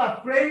see people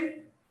are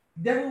praying,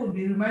 the devil will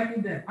be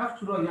reminding them,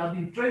 after all, you have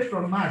been prayed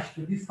from March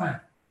to this time.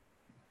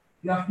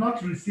 You have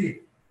not received.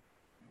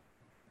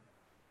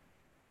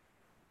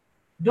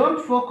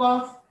 Don't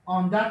focus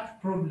on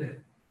that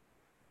problem.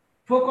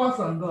 Focus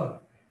on God.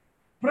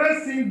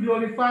 Praise Him,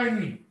 glorify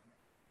Him.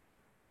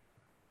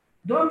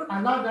 Don't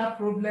allow that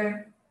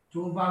problem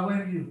to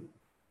overwhelm you,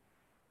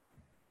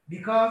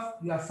 because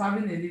you are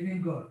serving a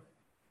living God.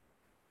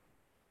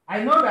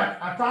 I know that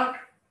attacks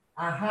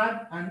are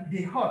hard and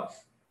they hurt.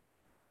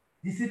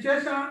 The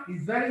situation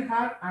is very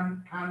hard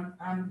and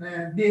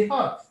they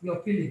hurt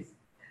your feelings.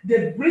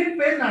 They bring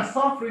pain and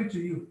suffering to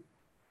you.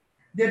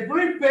 They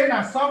bring pain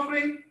and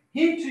suffering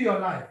into your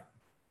life.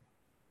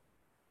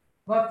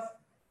 But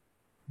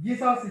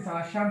Jesus is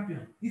our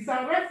champion. He's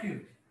our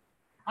refuge,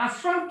 a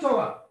strong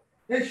tower,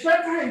 a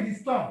shelter in the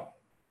storm.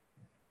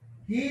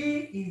 He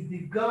is the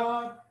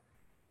God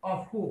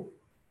of hope.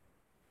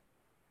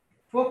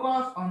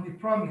 Focus on the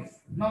promise,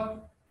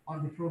 not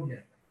on the problem.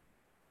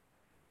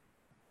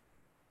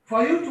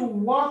 For you to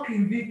walk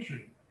in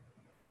victory,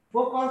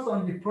 focus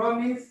on the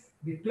promise,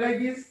 the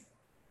pledges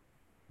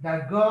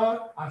that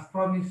God has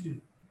promised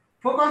you.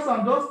 Focus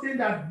on those things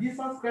that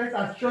Jesus Christ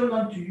has shown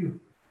unto you.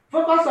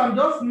 Focus on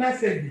those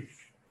messages.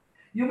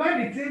 You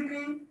might be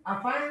thinking,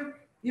 have I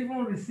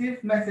even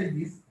received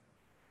messages?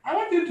 I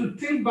want you to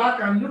think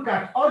back and look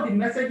at all the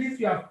messages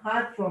you have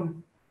had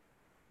from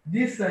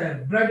this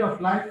Bread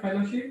of Life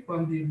Fellowship,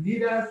 from the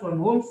leaders, from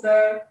Home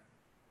Cell.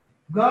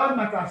 God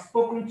might have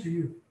spoken to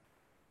you.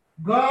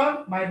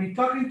 God might be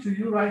talking to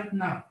you right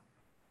now.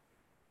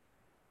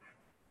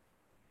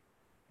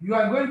 you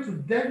are going to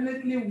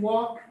definitely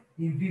walk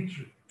in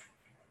victory.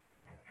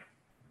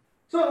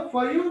 So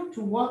for you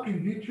to walk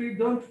in victory,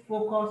 don't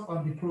focus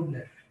on the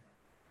problem.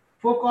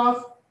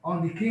 Focus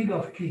on the King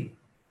of Kings.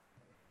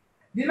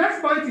 The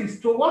next point is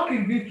to walk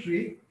in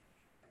victory,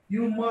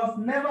 you must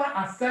never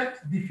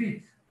accept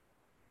defeat.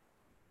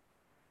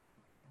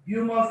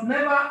 You must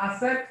never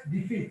accept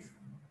defeat.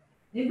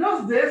 In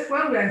those days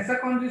when we were in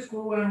secondary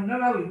school,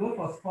 whenever we go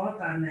for sport,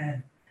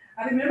 and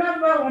I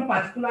remember one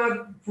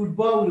particular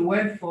football we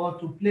went for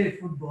to play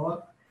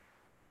football.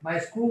 My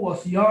school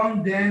was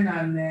young then,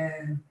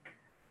 and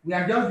we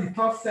are just the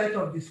top set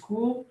of the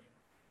school.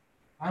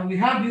 And we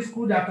have this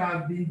school that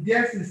have been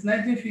there since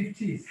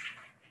 1950s.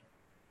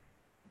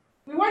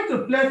 We went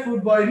to play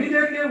football.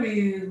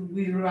 Immediately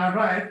we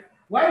arrived.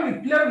 While we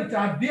played with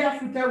our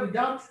barefooted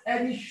without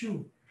any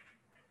shoe,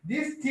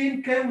 this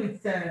team came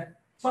with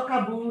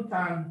soccer boot,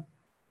 and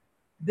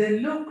they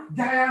look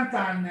giant,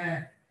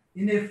 and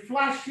in a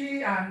flashy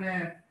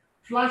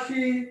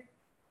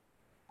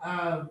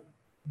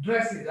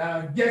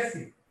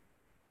jersey.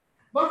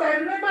 But I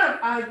remember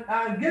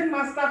our game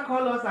master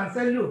called us and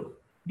said,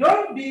 look,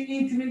 don't be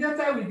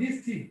intimidated with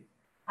this team.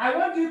 I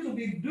want you to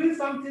be doing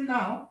something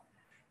now.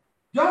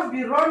 Just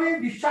be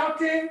running, be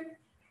shouting,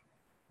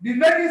 be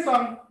making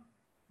some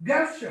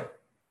gesture.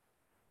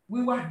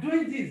 We were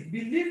doing this.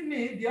 Believe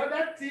me, the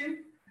other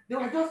team, they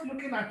were just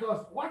looking at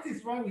us. What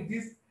is wrong with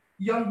these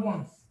young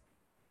ones?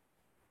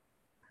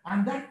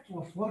 And that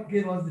was what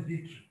gave us the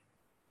victory.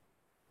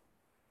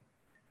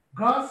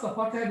 God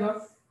supported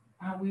us,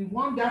 and we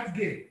won that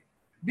game,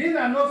 being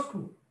an old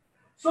school.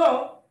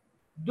 So,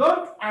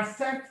 don't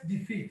accept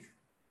defeat.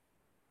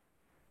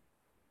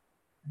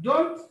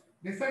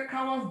 They say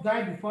cowards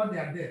die before they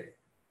are dead.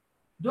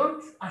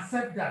 Don't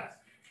accept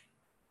that.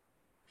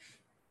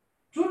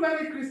 Too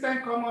many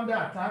Christians come under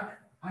attack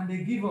and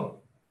they give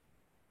up.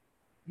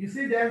 You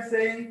see them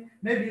saying,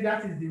 maybe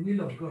that is the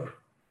will of God.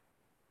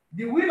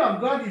 The will of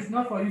God is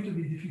not for you to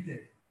be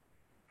defeated.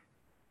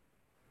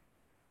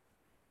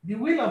 The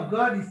will of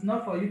God is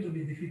not for you to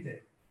be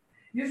defeated.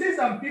 You see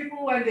some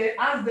people, when they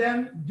ask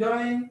them,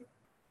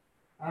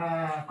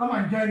 come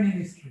and join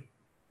ministry.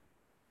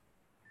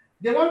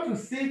 They want to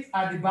sit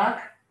at the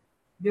back.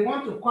 They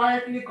want to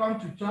quietly come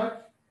to church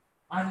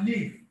and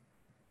leave.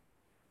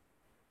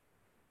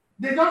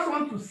 They just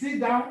want to sit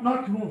down,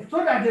 not move,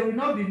 so that they will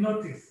not be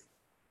noticed.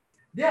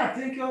 They are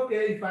thinking,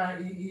 okay,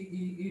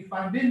 if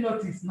I'm being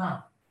noticed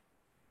now,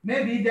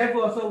 maybe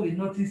devil also will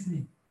notice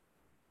me.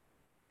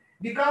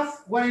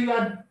 Because when you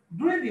are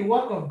doing the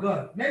work of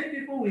God, many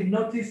people will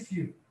notice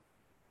you.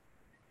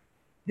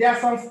 There are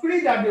some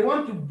spirits that they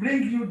want to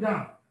bring you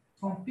down.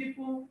 Some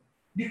people,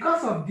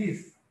 because of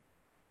this,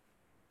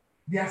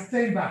 they are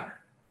staying back.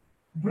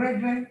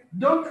 Brethren,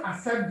 don't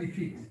accept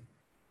defeat.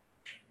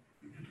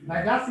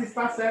 Like that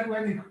sister said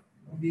when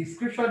the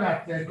scripture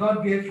that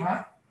God gave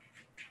her,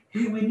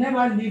 He will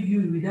never leave you,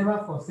 He will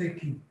never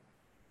forsake you.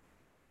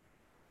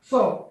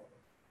 So,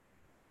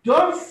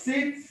 don't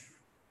sit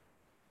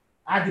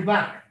at the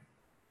back.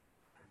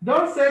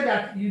 Don't say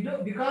that you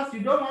don't, because you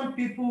don't want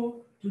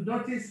people to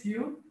notice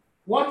you,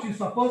 what you're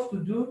supposed to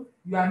do,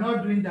 you are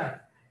not doing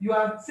that. You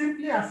are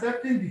simply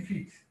accepting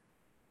defeat.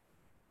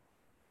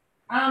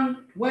 And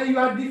when you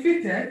are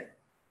defeated,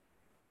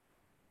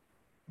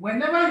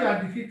 whenever you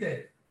are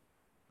defeated,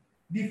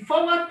 the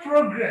forward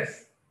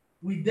progress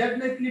will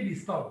definitely be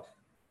stopped.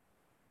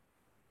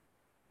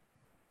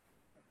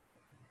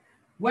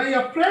 When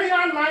your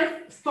prayer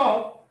life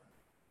stops,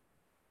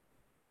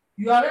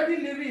 you are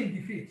already living in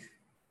defeat.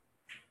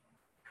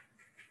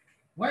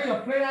 When your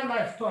prayer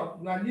life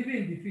stops, you are living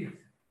in defeat.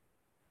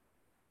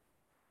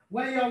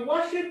 When your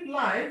worship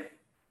life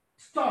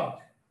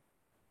stopped,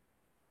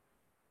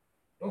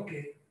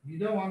 okay, you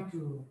don't want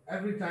to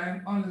every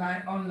time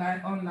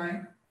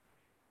online.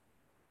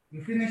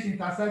 You finish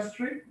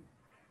intercessory,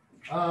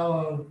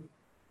 what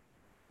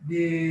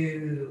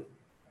they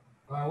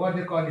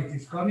call it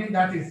is coming.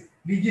 That is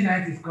VG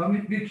night is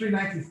coming, victory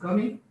night is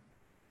coming.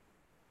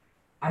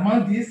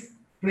 Among this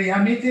prayer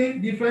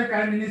meeting, different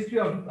kind of ministry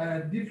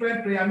of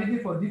different prayer meeting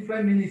for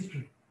different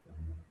ministry.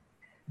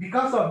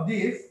 Because of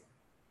this,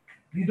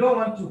 you don't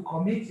want to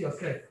commit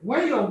yourself.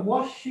 When your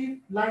worship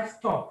life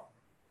stops,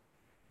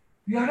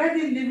 you are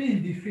already living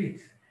in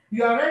defeat.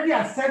 You are already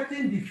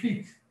accepting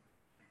defeat.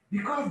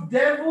 Because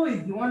devil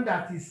is the one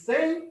that is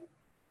saying,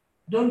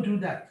 don't do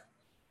that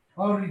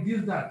or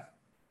reduce that.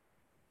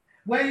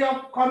 When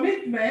your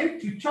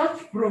commitment to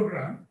church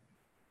program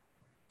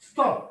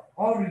stop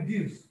or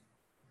reduce,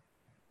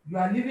 you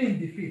are living in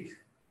defeat.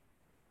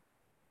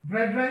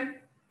 Brethren,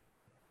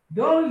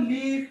 don't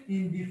live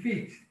in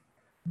defeat.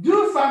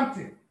 Do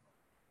something.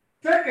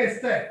 Take a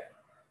step.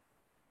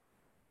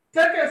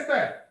 Take a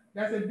step.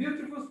 There's a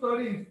beautiful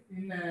story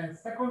in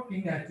 2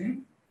 Kings, I think,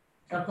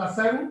 chapter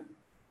 7,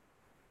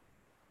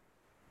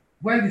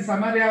 when the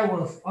Samaria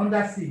was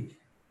under siege.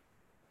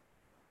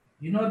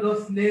 You know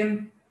those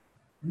lame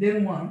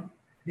ones,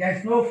 there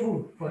is no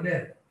food for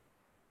them.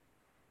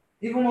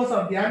 Even most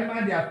of the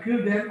animals, they have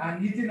killed them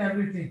and eaten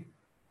everything.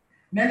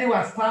 Many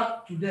were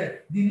stabbed to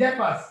death. The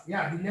lepers,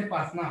 the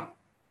lepers now.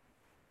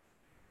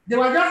 They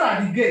were just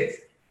at the gate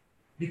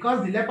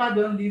because the lepers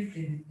don't live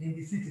in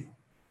the city.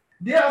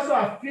 They also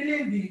are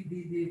feeling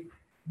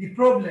the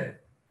problem.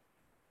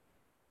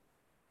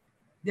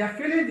 They are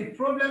feeling the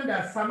problem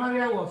that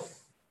Samaria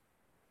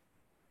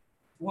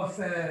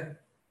was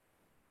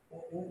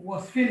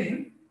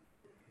feeling.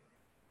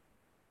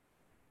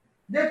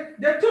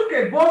 They took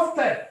a bold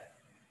step.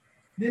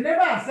 They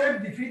never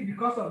accept defeat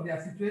because of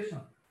their situation.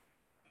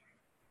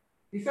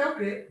 He said,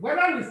 okay,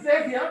 whether we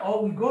stay here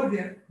or we go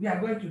there, we are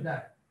going to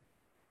die.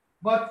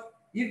 But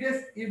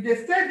if they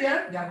stay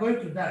there, they are going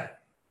to die.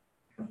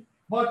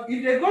 But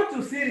if they go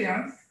to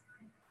Syrians,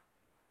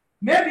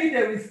 maybe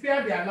they will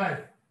spare their life.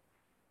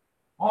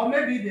 Or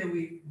maybe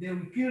they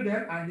will kill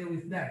them and they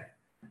will die.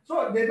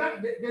 So they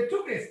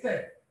took a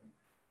step.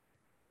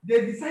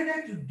 They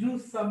decided to do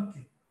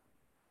something.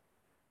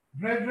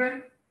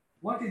 Brethren,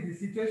 what is the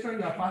situation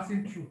you are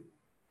passing through?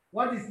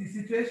 What is the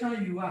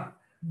situation you are?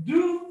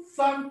 Do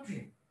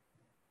something.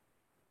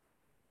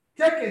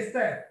 Take a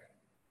step.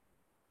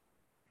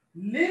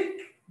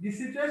 Link the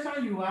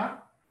situation you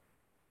are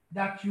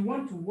that you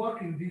want to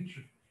walk in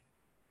victory.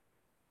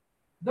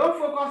 Don't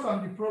focus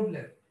on the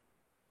problem.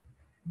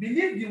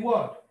 Believe the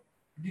word,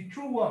 the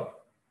true word.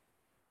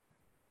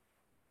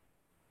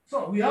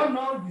 So we all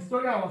know the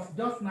story I was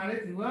just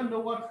narrating. We all know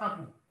what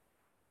happened.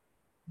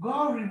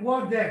 God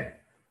rewarded them.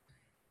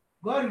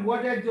 God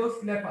rewarded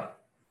those lepers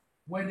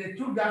when they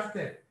took that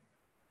step.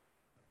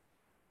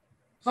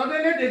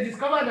 Suddenly they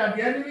discovered that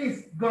the enemy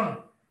is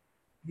gone.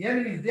 The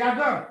enemies, they are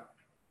gone.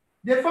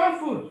 They found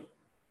food.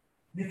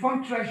 They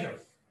found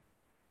treasures.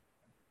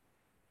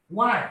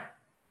 Why?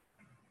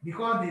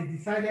 Because they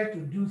decided to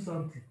do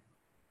something.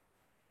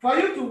 For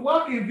you to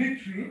walk in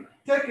victory,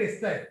 take a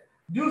step.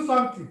 Do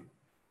something.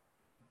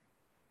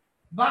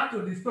 Back to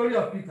the story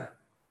of Peter.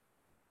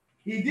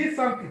 He did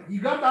something. He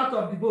got out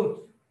of the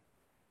boat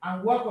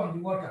and walked on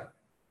the water.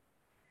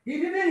 He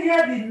didn't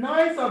hear the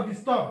noise of the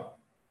storm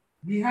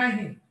behind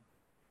him.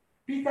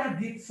 Peter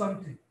did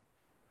something.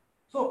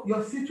 So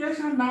your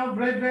situation now,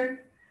 brethren,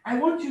 I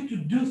want you to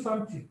do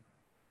something.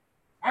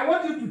 I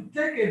want you to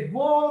take a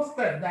bold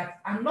step that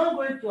I'm not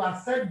going to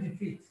accept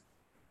defeat.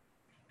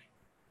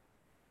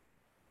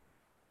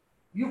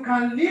 You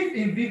can live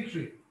in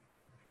victory.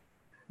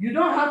 You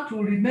don't have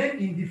to remain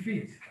in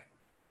defeat.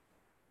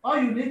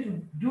 All you need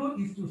to do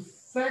is to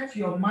set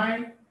your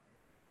mind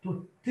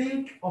to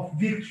think of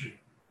victory.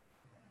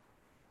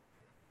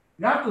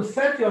 You have to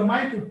set your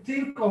mind to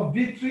think of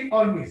victory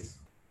always.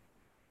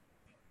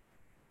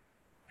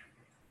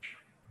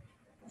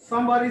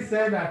 Somebody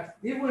said that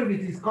even if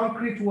it is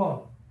concrete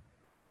wall,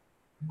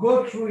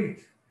 go through it.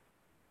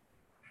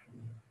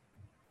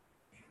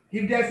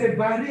 If there's a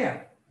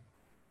barrier,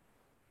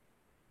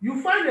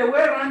 you find a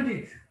way around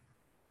it.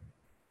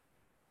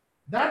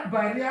 That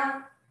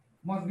barrier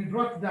must be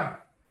brought down.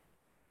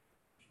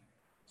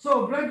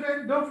 So,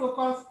 brethren, don't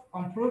focus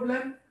on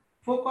problem,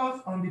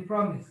 focus on the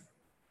promise.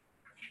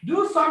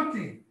 Do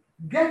something.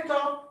 Get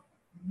up,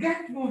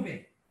 get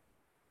moving.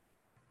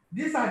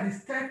 These are the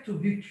steps to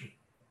victory.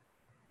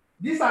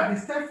 These are the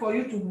steps for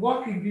you to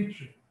walk in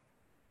victory.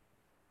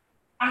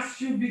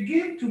 As you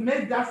begin to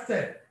make that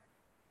step,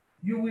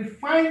 you will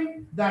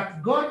find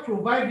that God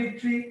provides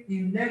victory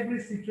in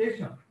every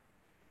situation.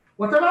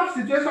 Whatever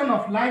situation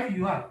of life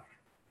you have,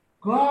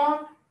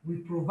 God will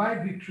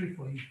provide victory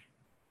for you.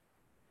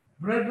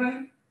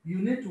 Brethren, you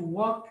need to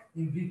walk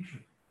in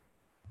victory.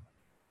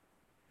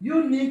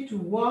 You need to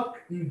walk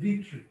in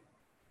victory.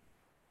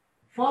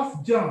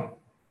 1 John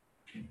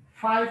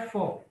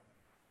 5:4.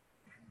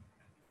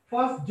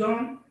 1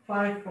 John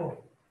 5:4.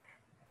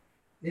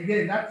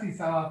 Again, that is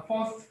the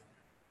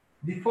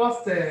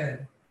first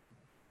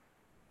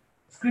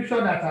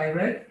scripture that I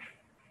read.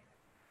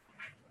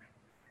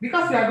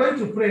 Because we are going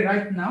to pray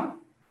right now,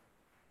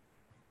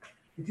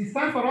 it is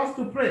time for us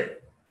to pray.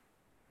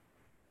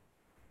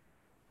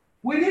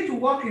 We need to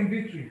walk in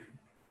victory.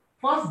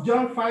 1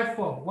 John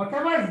 5:4.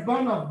 Whatever is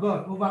born of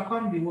God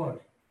overcome the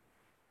world.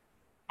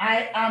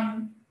 I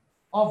am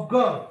of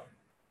God.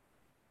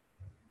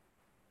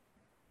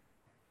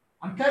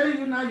 I'm telling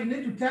you now, you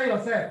need to tell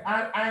yourself,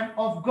 I am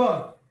of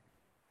God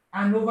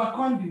and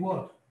overcome the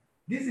world.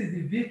 This is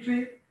the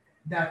victory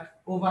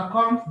that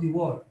overcomes the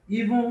world,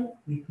 even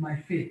with my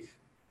faith.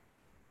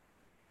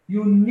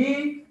 You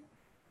need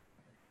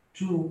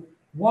to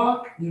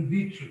walk in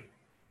victory.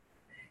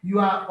 You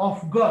are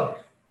of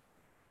God.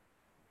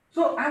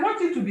 So I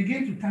want you to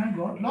begin to thank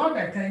God. Lord,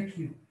 I thank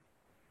you.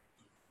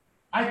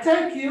 I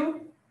thank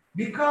you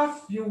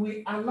because you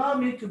will allow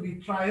me to be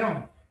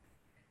triumphant,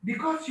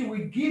 because you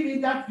will give me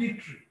that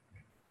victory.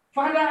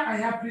 Father, I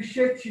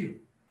appreciate you.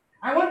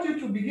 I want you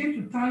to begin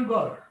to thank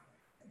God.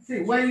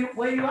 See, when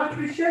you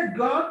appreciate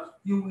God,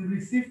 you will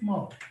receive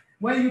more.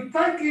 When you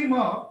thank him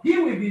more, he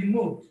will be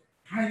moved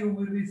and you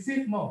will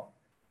receive more.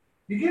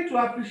 Begin to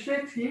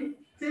appreciate him.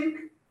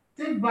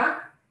 Think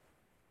back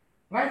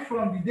right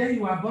from the day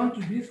you were born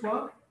to this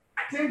world.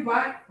 Think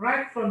back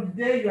right from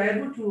the day you are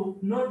able to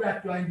know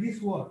that you are in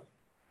this world.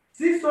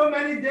 See so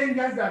many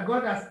dangers that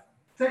God has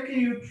taken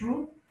you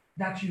through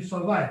that you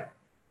survive.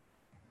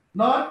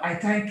 Lord, I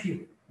thank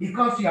you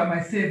because you are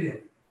my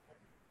Savior.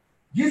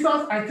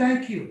 Jesus, I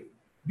thank you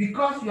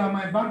because you are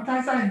my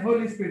baptizer in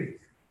Holy Spirit.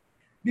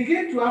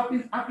 Begin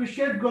to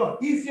appreciate God.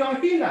 He's your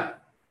healer.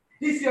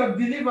 He's your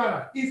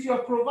deliverer. He's your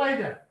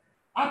provider.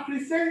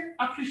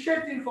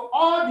 Appreciate Him for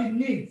all the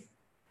needs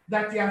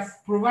that He has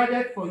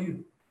provided for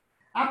you.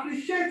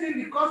 Appreciate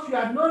Him because you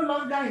are no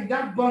longer in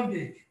that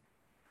bondage.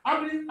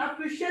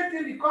 Appreciate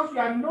Him because you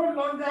are no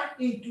longer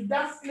into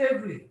that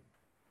slavery.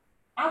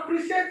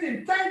 Appreciate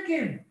Him. Thank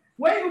Him.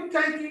 When you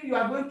thank Him, you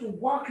are going to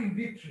walk in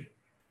victory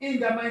in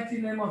the mighty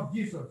name of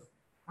Jesus.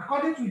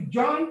 According to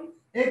John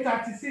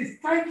 8:36,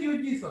 thank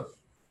you, Jesus,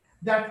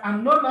 that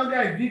I'm no longer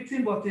a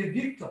victim but a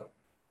victor.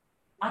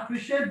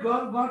 Appreciate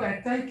God. God, I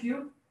thank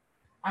you.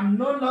 I'm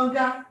no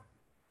longer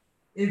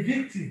a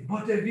victim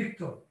but a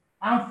victor.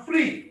 I'm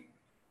free.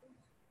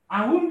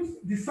 And whom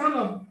the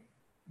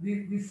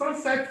Son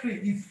set free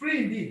is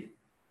free indeed.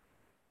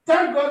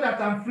 Thank God that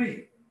I'm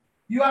free.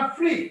 You are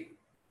free.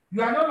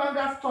 You are no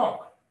longer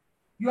stuck.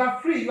 You are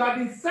free. You have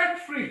been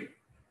set free.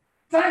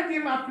 Thank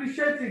Him,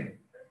 appreciate Him,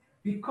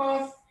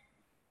 because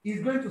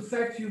He's going to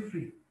set you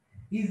free.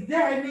 Is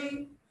there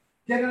any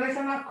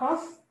generational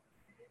curse?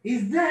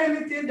 Is there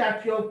anything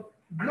that your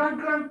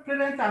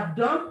grandparents have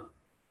done?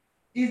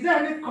 Is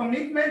there any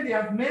commitment they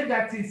have made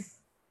that is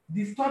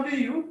disturbing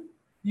you?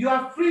 You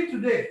are free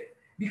today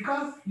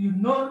because you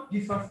know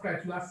Jesus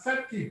Christ. You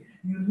accept Him.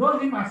 You know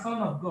Him as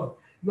Son of God.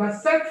 You are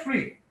set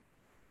free.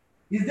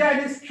 Is there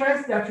any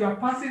stress that you are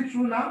passing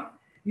through now?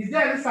 Is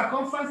there any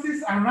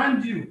circumstances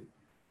around you?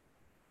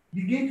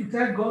 Begin to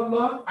tell God,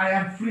 Lord, I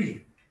am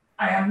free.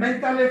 I am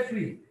mentally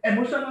free,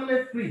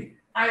 emotionally free.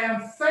 I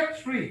am set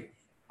free.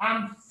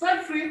 I'm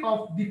set free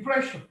of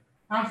depression.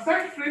 I'm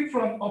set free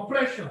from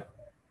oppression.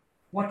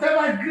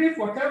 Whatever grief,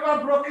 whatever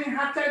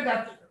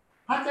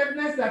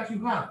heartedness that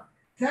you have,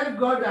 tell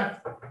God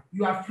that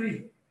you are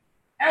free.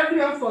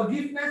 Every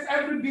unforgiveness,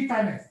 every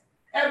bitterness,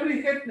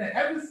 every hatred,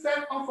 every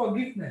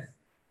self-unforgiveness,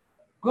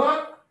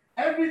 God,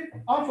 every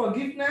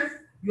unforgiveness,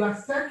 you are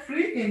set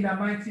free in the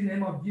mighty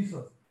name of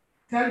Jesus.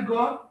 Tell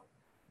God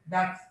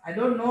that, I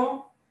don't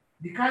know,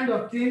 the kind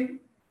of thing,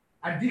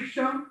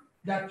 addiction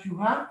that you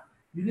have,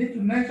 you need to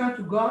mention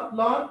to God,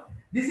 Lord,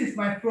 this is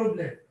my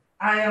problem.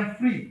 I am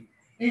free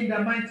in the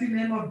mighty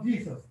name of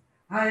Jesus.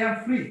 I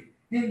am free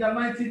in the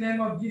mighty name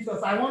of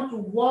Jesus. I want to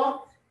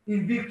walk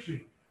in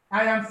victory.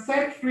 I am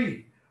set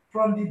free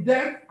from the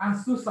death and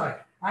suicide.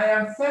 I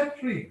am set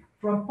free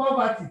from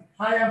poverty.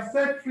 I am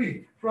set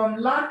free from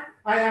lack.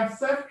 I am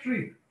set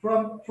free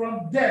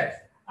from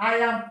death. I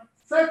am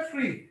set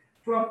free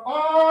from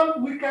all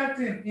wicked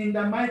things in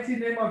the mighty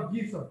name of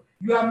Jesus.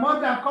 You are more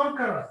than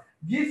conquerors.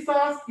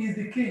 Jesus is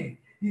the King.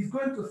 He's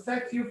going to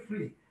set you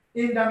free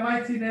in the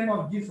mighty name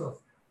of Jesus.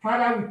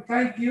 Father, we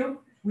thank you.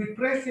 We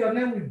praise your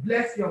name. We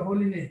bless your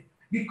holy name.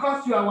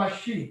 Because you are our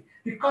shield.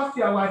 Because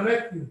you are our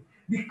refuge.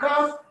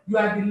 Because you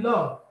are the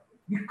Lord.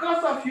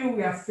 Because of you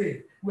we are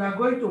saved. We are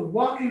going to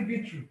walk in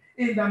victory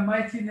in the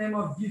mighty name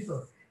of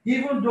Jesus.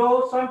 Even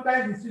though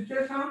sometimes the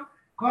situation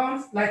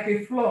comes like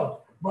a flood.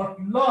 But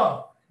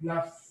Lord, you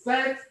have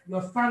set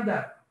your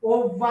standard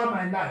over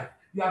my life.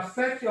 You have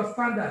set your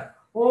standard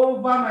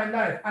over my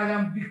life. I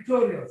am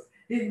victorious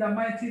in the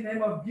mighty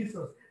name of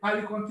Jesus. I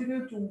will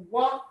continue to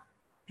walk,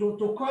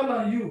 to call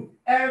on you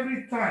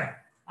every time.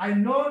 I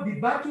know the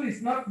battle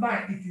is not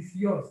mine, it is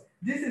yours.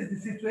 This is the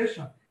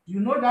situation. You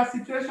know that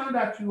situation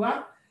that you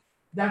are,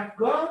 that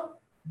God,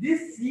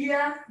 this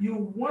year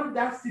you want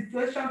that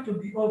situation to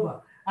be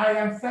over. I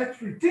am set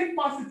free. Think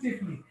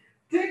positively.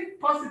 Think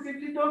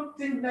positively, don't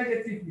think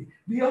negatively.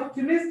 Be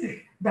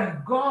optimistic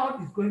that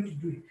God is going to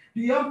do it.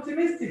 Be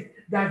optimistic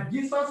that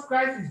Jesus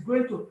Christ is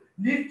going to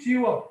lift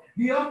you up.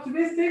 Be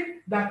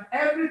optimistic that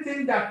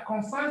everything that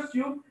concerns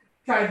you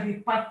shall be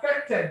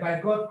perfected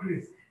by God's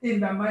grace in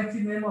the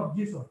mighty name of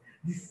Jesus.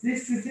 This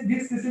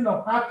season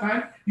of hard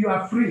time, you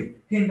are free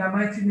in the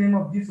mighty name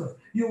of Jesus.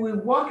 You will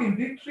walk in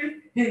victory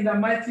in the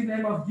mighty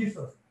name of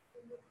Jesus.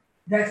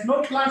 There's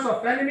no plans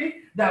of enemy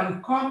that will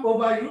come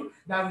over you,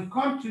 that will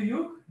come to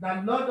you,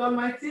 that Lord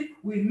Almighty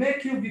will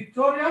make you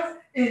victorious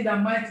in the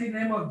mighty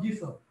name of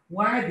Jesus.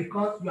 Why?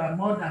 Because you are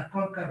more than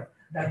conqueror.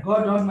 That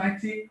God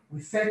Almighty will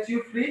set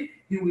you free.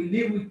 He will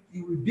be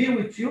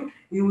with you.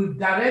 He will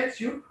direct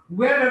you.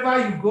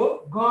 Wherever you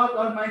go, God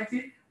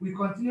Almighty will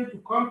continue to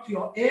come to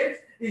your aid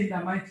in the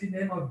mighty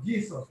name of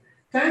Jesus.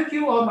 Thank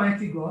you,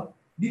 Almighty God,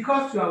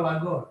 because you are our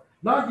God.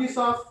 Lord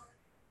Jesus,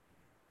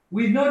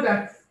 we know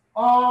that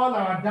all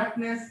our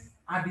darkness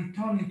are be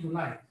turned into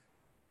light.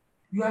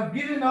 You have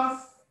given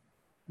us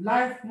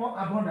life more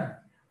abundant.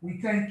 We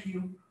thank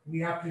you.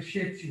 We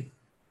appreciate you.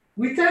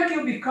 We thank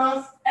you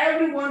because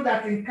everyone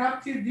that is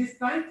captive this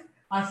night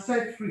are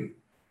set free.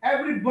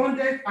 Every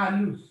bondage are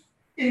loose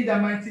in the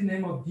mighty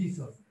name of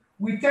Jesus.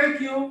 We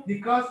thank you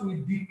because we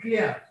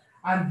declare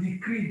and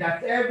decree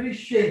that every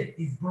shame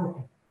is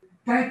broken.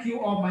 Thank you,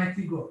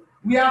 Almighty God.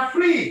 We are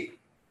free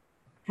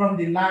from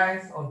the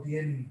lies of the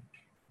enemy.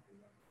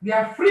 We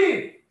are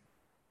free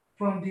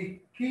from the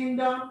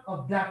kingdom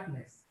of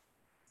darkness.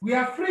 We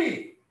are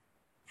free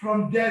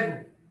from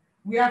devil.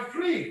 We are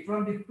free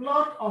from the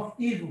plot of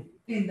evil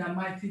in the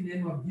mighty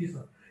name of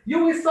Jesus.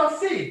 You will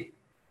succeed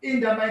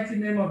in the mighty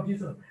name of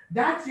Jesus.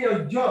 That's your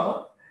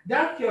job,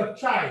 that's your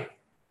child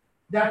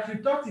that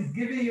you thought is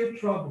giving you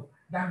trouble,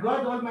 that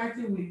God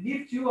Almighty will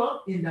lift you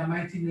up in the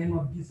mighty name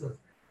of Jesus.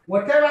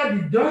 Whatever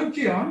the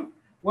dungeon,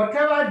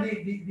 whatever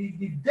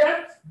the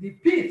depth, the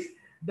pit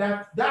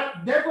that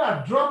devil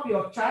has dropped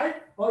your child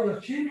or your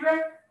children,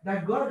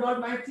 that God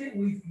Almighty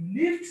will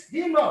lift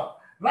him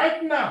up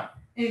right now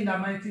in the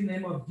mighty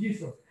name of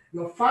Jesus.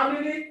 Your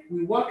family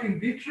will walk in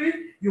victory.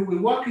 You will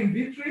walk in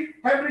victory.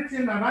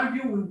 Everything around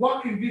you will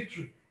walk in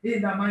victory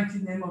in the mighty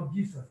name of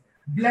Jesus.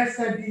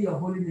 Blessed be your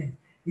holy name.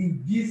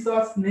 In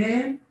Jesus'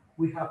 name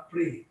we have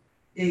prayed.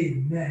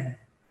 Amen.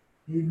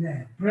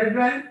 Amen.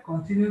 Brethren,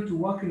 continue to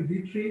walk in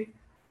victory.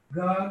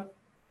 God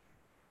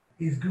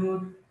is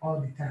good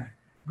all the time.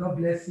 God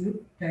bless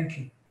you. Thank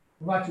you.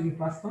 Over to you,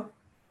 Pastor.